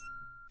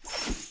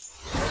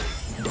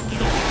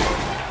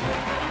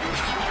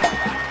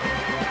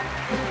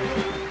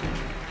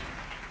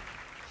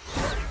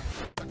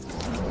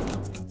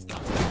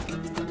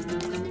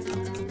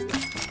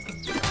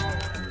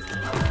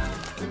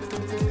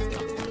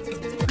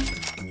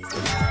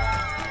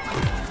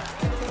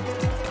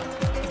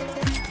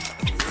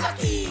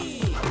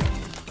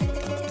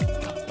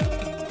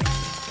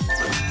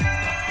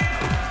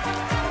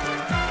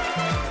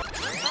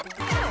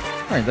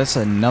 Alright, that's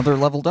another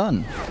level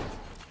done.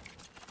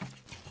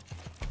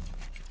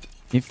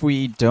 If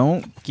we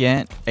don't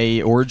get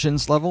a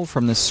Origins level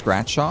from this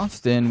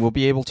scratch-off, then we'll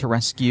be able to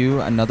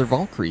rescue another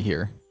Valkyrie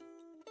here.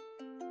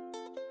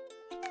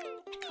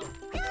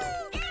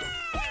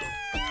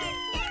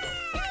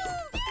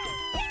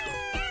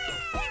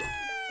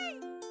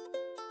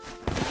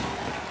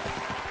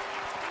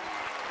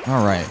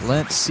 Alright,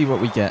 let's see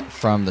what we get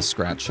from the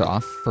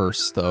scratch-off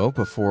first, though,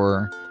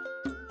 before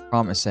I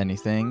promise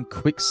anything.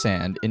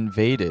 Quicksand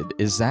invaded.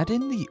 Is that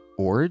in the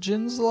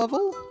Origins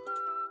level?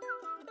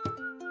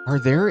 Are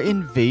there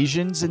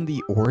invasions in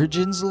the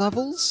Origins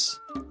levels?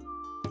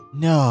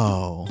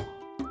 No.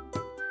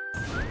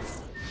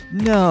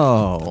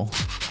 No.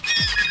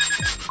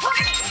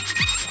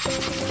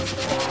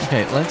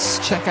 Okay,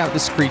 let's check out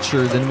this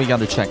creature, then we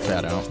gotta check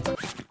that out.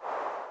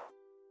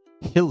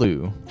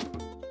 Hilu.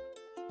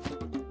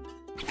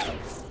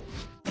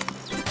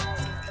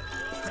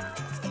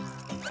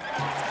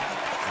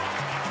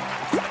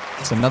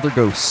 It's another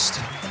ghost.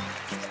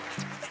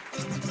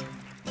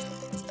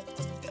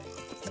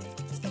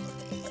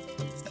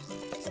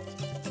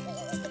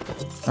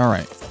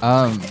 Alright,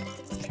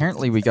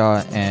 apparently we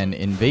got an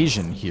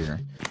invasion here.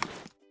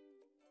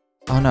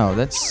 Oh no,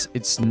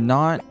 it's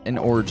not an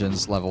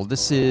Origins level.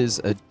 This is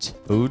a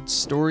Toad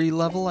Story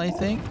level, I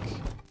think?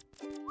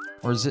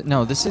 Or is it?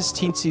 No, this is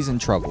Teensy's in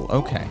Trouble.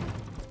 Okay.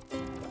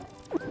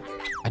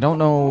 I don't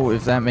know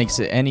if that makes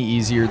it any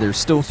easier. There's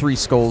still 3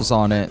 skulls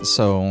on it,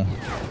 so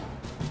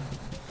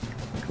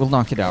we'll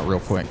knock it out real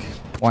quick.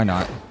 Why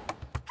not?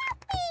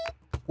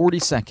 40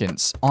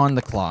 seconds on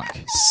the clock.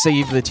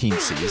 Save the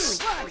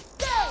Teensies.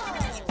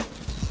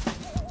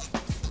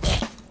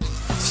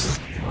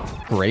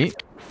 Great.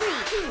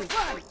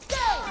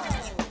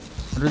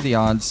 What are the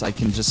odds I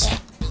can't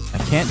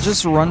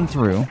just run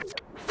through?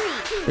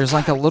 There's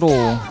like a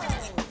little...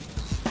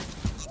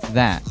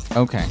 that.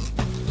 Okay.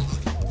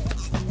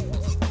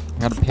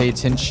 Gotta pay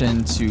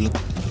attention to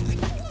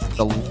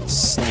the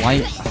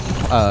slight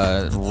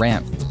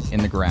ramp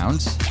in the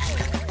ground.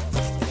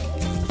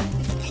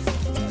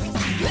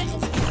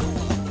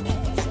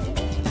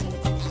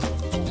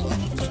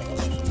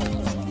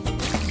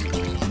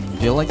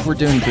 Feel like we're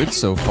doing good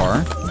so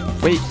far.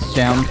 Wait,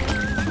 down.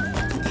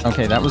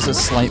 Okay, that was a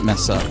slight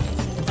mess up,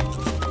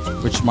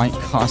 which might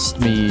cost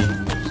me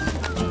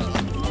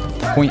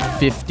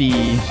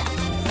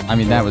 0.50. I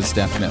mean, that was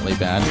definitely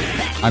bad.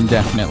 I'm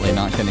definitely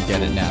not going to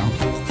get it now.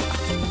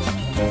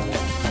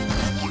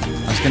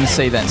 I was going to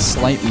say that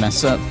slight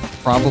mess up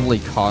probably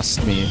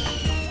cost me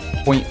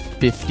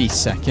 0.50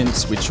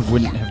 seconds, which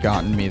wouldn't have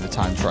gotten me the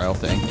time trial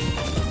thing.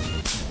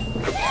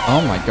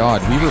 Oh my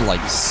god, we were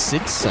like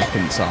 6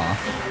 seconds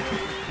off.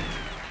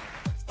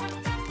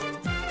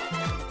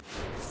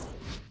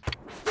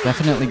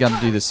 Definitely got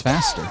to do this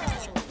faster.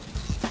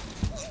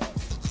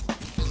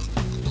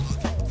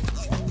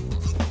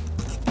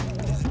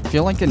 I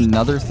feel like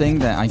another thing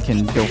that I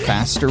can go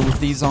faster with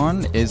these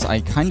on is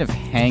I kind of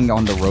hang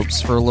on the ropes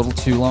for a little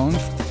too long.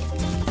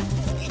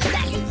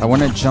 I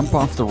want to jump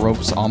off the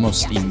ropes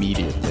almost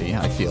immediately,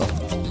 I feel.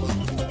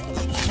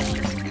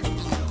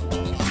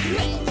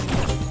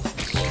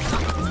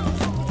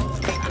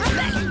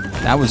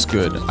 That was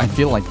good. I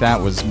feel like that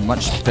was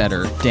much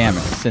better, damn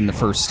it, than the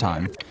first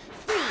time.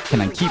 Can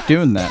I keep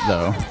doing that,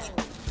 though?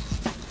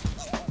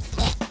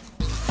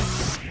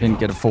 Didn't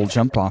get a full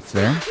jump off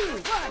there.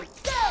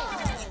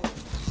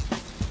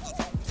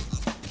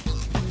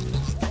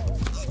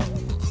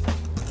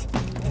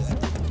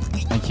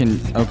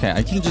 Okay,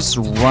 I can just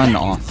run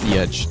off the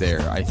edge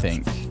there, I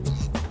think.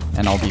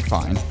 And I'll be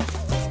fine.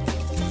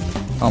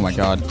 Oh my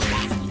god.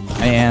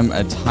 I am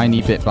a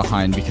tiny bit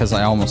behind because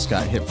I almost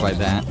got hit by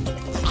that.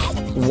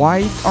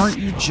 Why aren't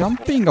you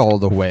jumping all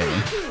the way?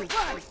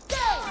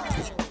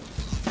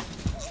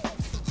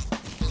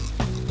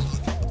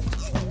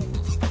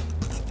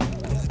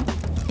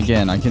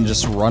 Again, I can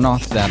just run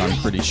off that, I'm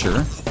pretty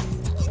sure.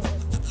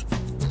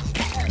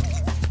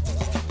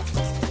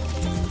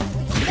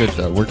 Good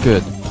though, we're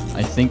good.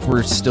 I think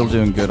we're still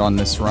doing good on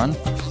this run.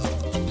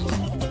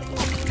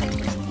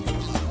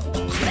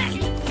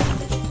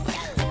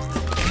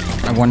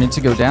 I wanted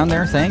to go down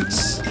there,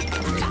 thanks.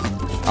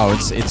 Oh,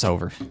 it's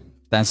over.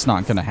 That's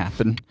not gonna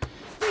happen.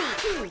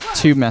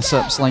 2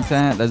 mess-ups like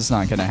that, that's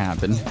not gonna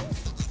happen.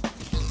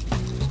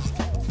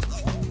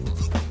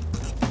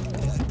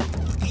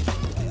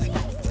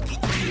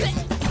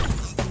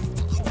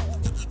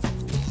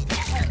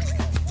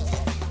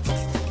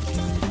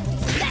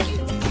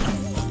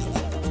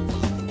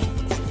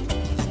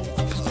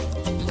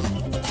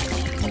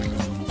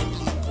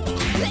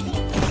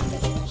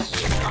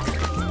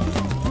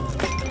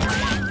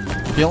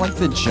 I feel like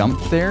the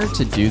jump there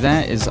to do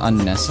that is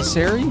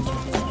unnecessary,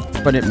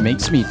 but it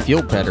makes me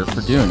feel better for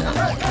doing it.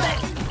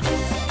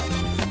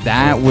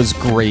 That was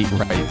great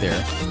right there.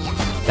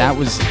 That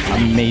was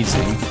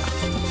amazing.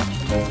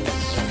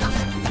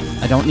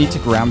 I don't need to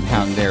ground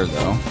pound there,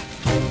 though.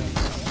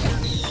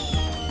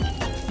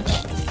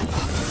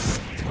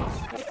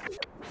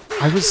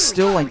 I was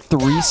still like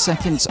 3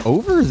 seconds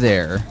over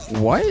there.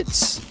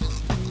 What?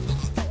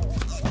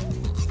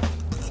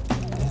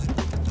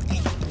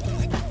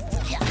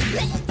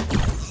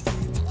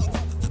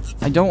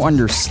 I don't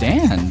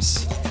understand.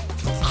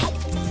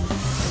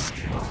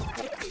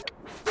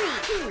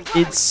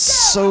 It's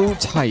so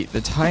tight.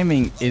 The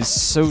timing is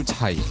so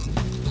tight.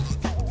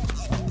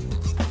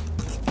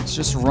 Let's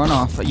just run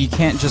off. You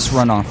can't just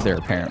run off there,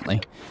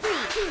 apparently.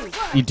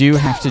 You do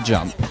have to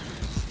jump.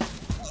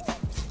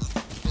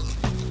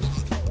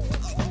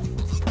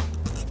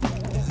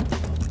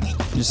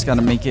 You just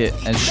gotta make it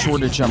as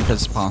short a jump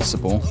as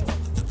possible.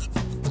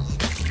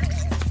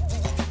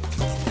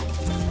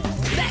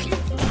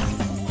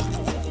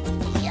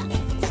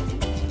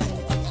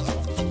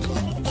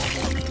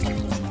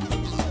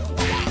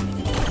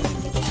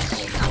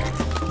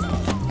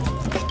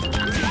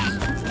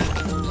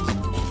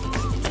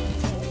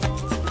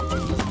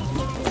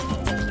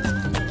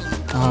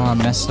 Ah,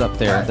 messed up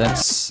there.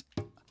 That's...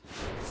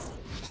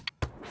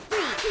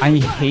 I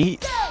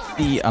hate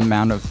the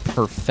amount of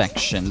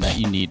perfection that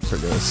you need for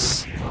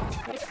this.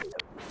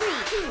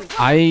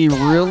 I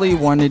really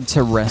wanted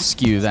to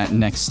rescue that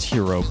next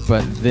hero,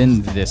 but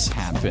then this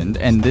happened,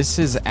 and this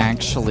is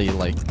actually,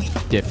 like,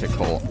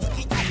 difficult.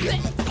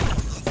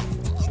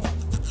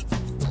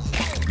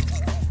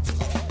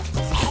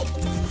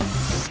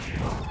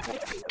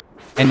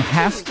 And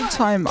half the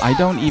time, I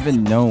don't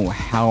even know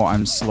how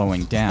I'm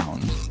slowing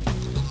down.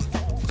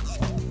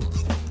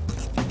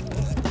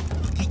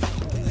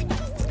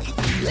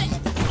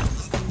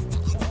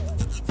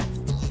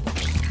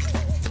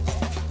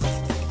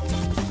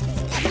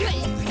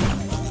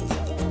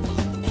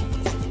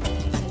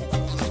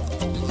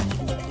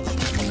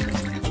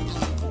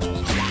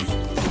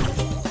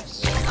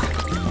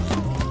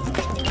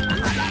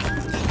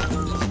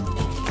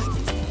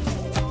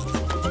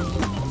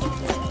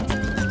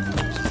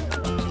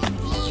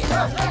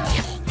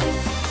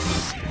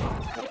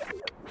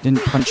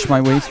 Didn't punch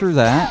my way through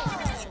that.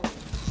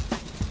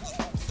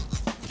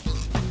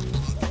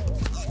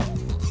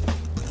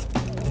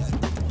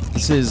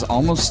 This is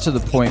almost to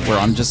the point where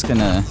I'm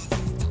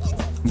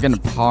gonna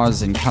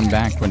pause and come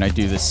back when I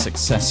do this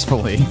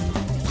successfully.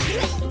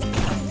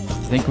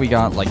 I think we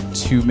got like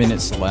 2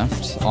 minutes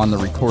left on the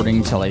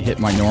recording till I hit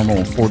my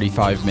normal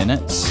 45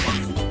 minutes.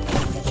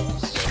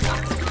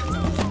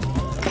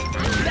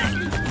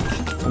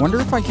 I wonder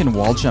if I can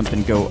wall jump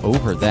and go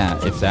over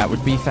that, if that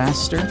would be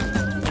faster.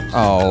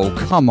 Oh,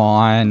 come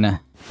on.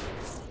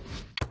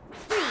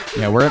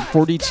 Yeah, we're at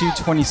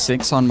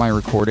 42:26 on my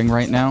recording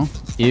right now.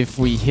 If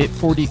we hit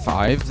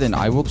 45, then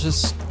I will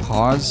just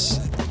pause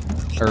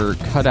or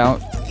cut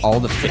out all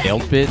the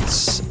failed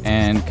bits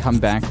and come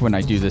back when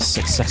I do this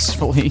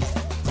successfully.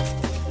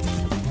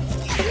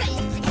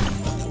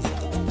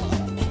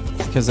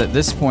 Because at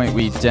this point,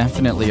 we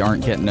definitely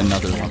aren't getting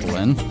another level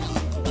in.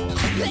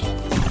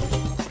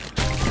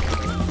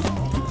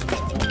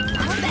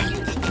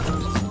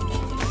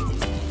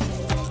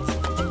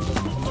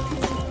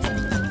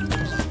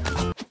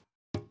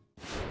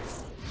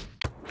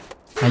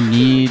 I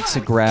need to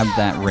grab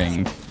that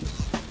ring,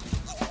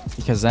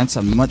 because that's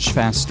a much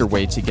faster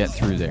way to get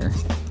through there.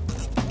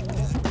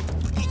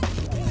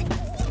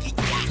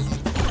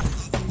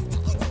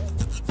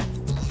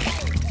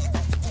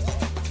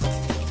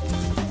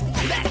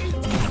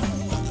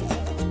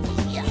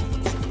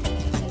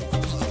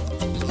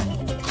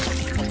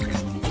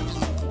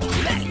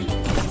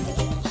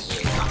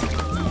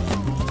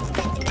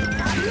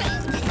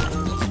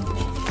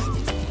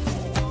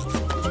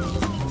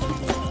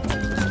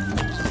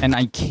 And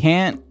I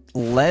can't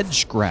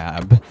ledge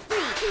grab.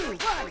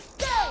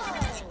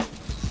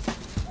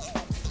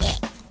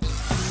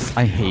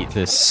 I hate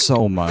this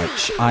so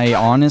much. I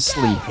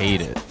honestly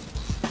hate it.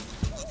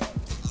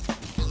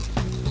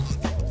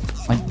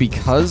 Like,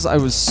 because I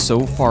was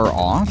so far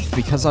off,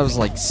 because I was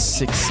like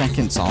 6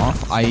 seconds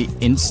off, I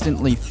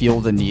instantly feel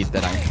the need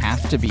that I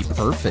have to be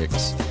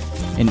perfect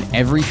in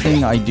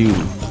everything I do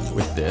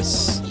with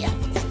this.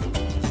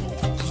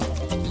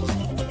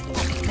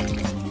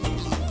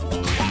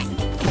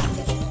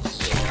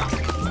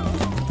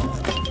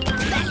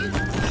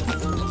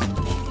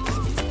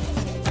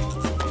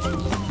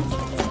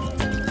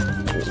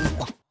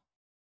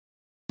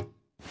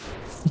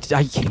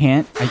 I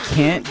can't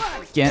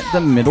get the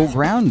middle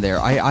ground there.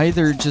 I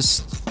either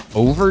just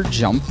over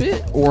jump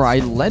it or I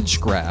ledge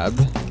grab.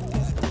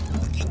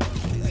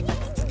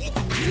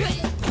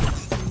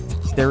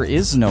 There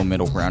is no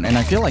middle ground, and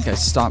I feel like I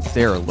stopped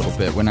there a little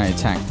bit when I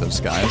attacked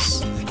those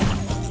guys.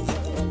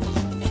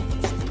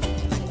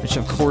 Which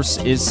of course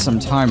is some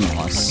time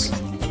loss.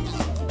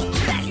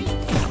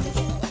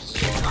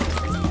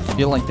 I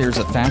feel like there's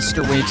a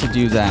faster way to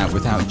do that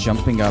without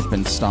jumping up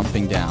and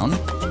stomping down.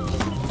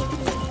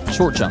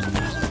 Short jump.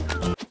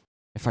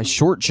 If I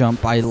short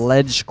jump, I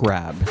ledge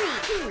grab.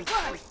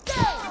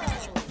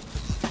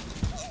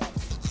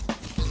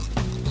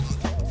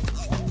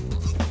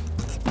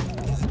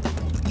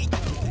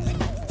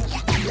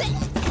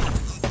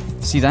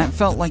 See, that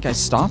felt like I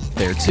stopped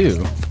there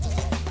too.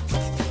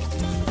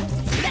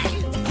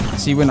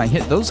 See, when I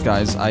hit those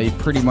guys, I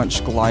pretty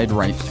much glide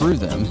right through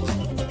them.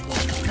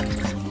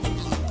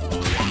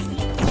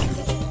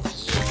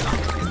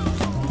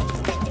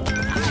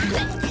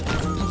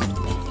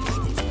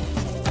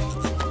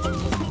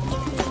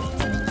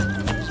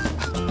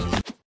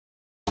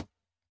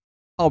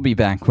 I'll be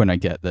back when I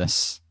get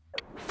this.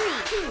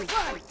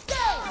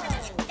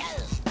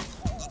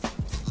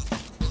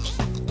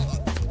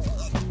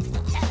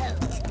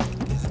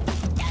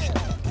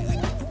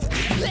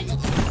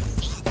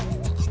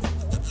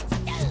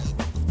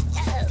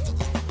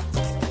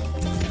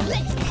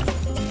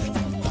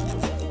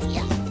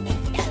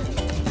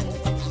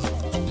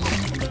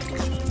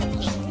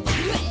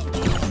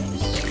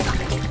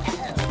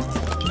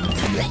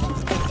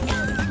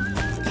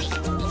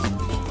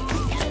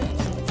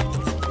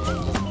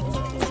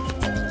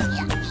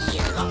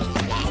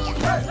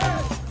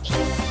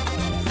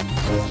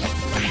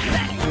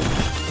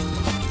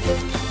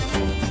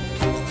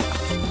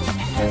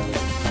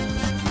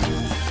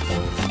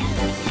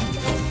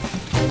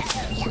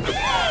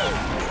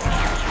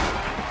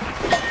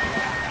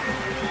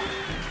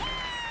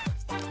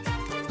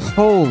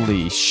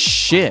 Holy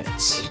shit.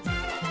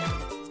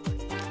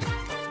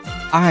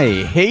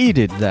 I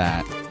hated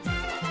that.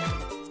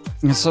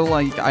 And so,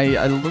 like,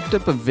 I looked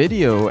up a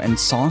video and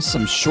saw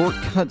some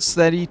shortcuts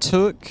that he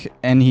took,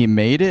 and he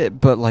made it,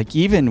 but, like,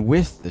 even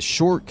with the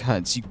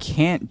shortcuts, you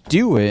can't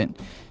do it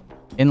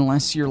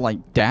unless you're,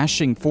 like,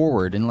 dashing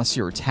forward, unless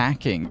you're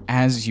attacking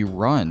as you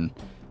run.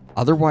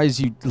 Otherwise,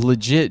 you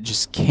legit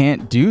just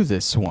can't do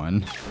this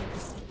one.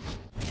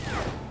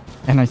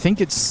 And I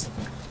think it's...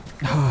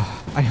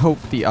 I hope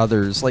the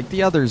others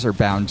are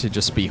bound to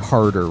just be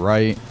harder,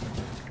 right?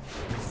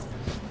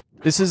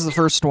 This is the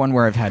first one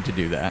where I've had to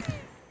do that.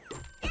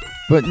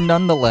 But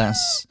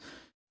nonetheless,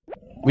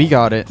 we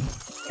got it.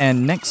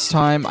 And next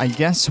time, I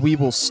guess we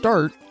will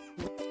start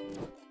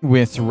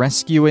with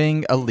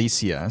rescuing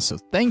Alicia. So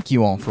thank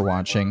you all for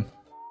watching.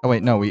 Oh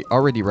wait, no, we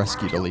already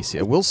rescued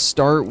Alicia. We'll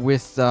start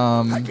with,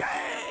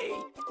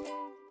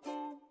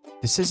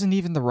 this isn't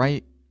even the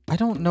right... I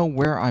don't know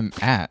where I'm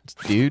at,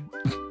 dude.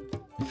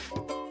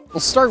 We'll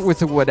start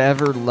with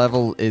whatever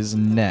level is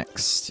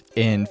next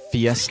in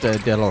Fiesta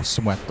de los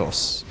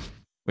Muertos,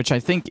 which I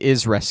think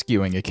is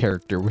rescuing a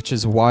character, which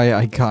is why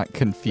I got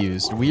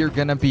confused. We are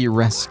gonna be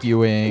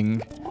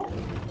rescuing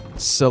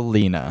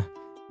Selena.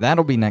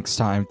 That'll be next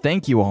time.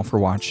 Thank you all for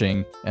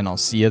watching, and I'll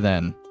see you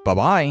then.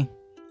 Bye-bye!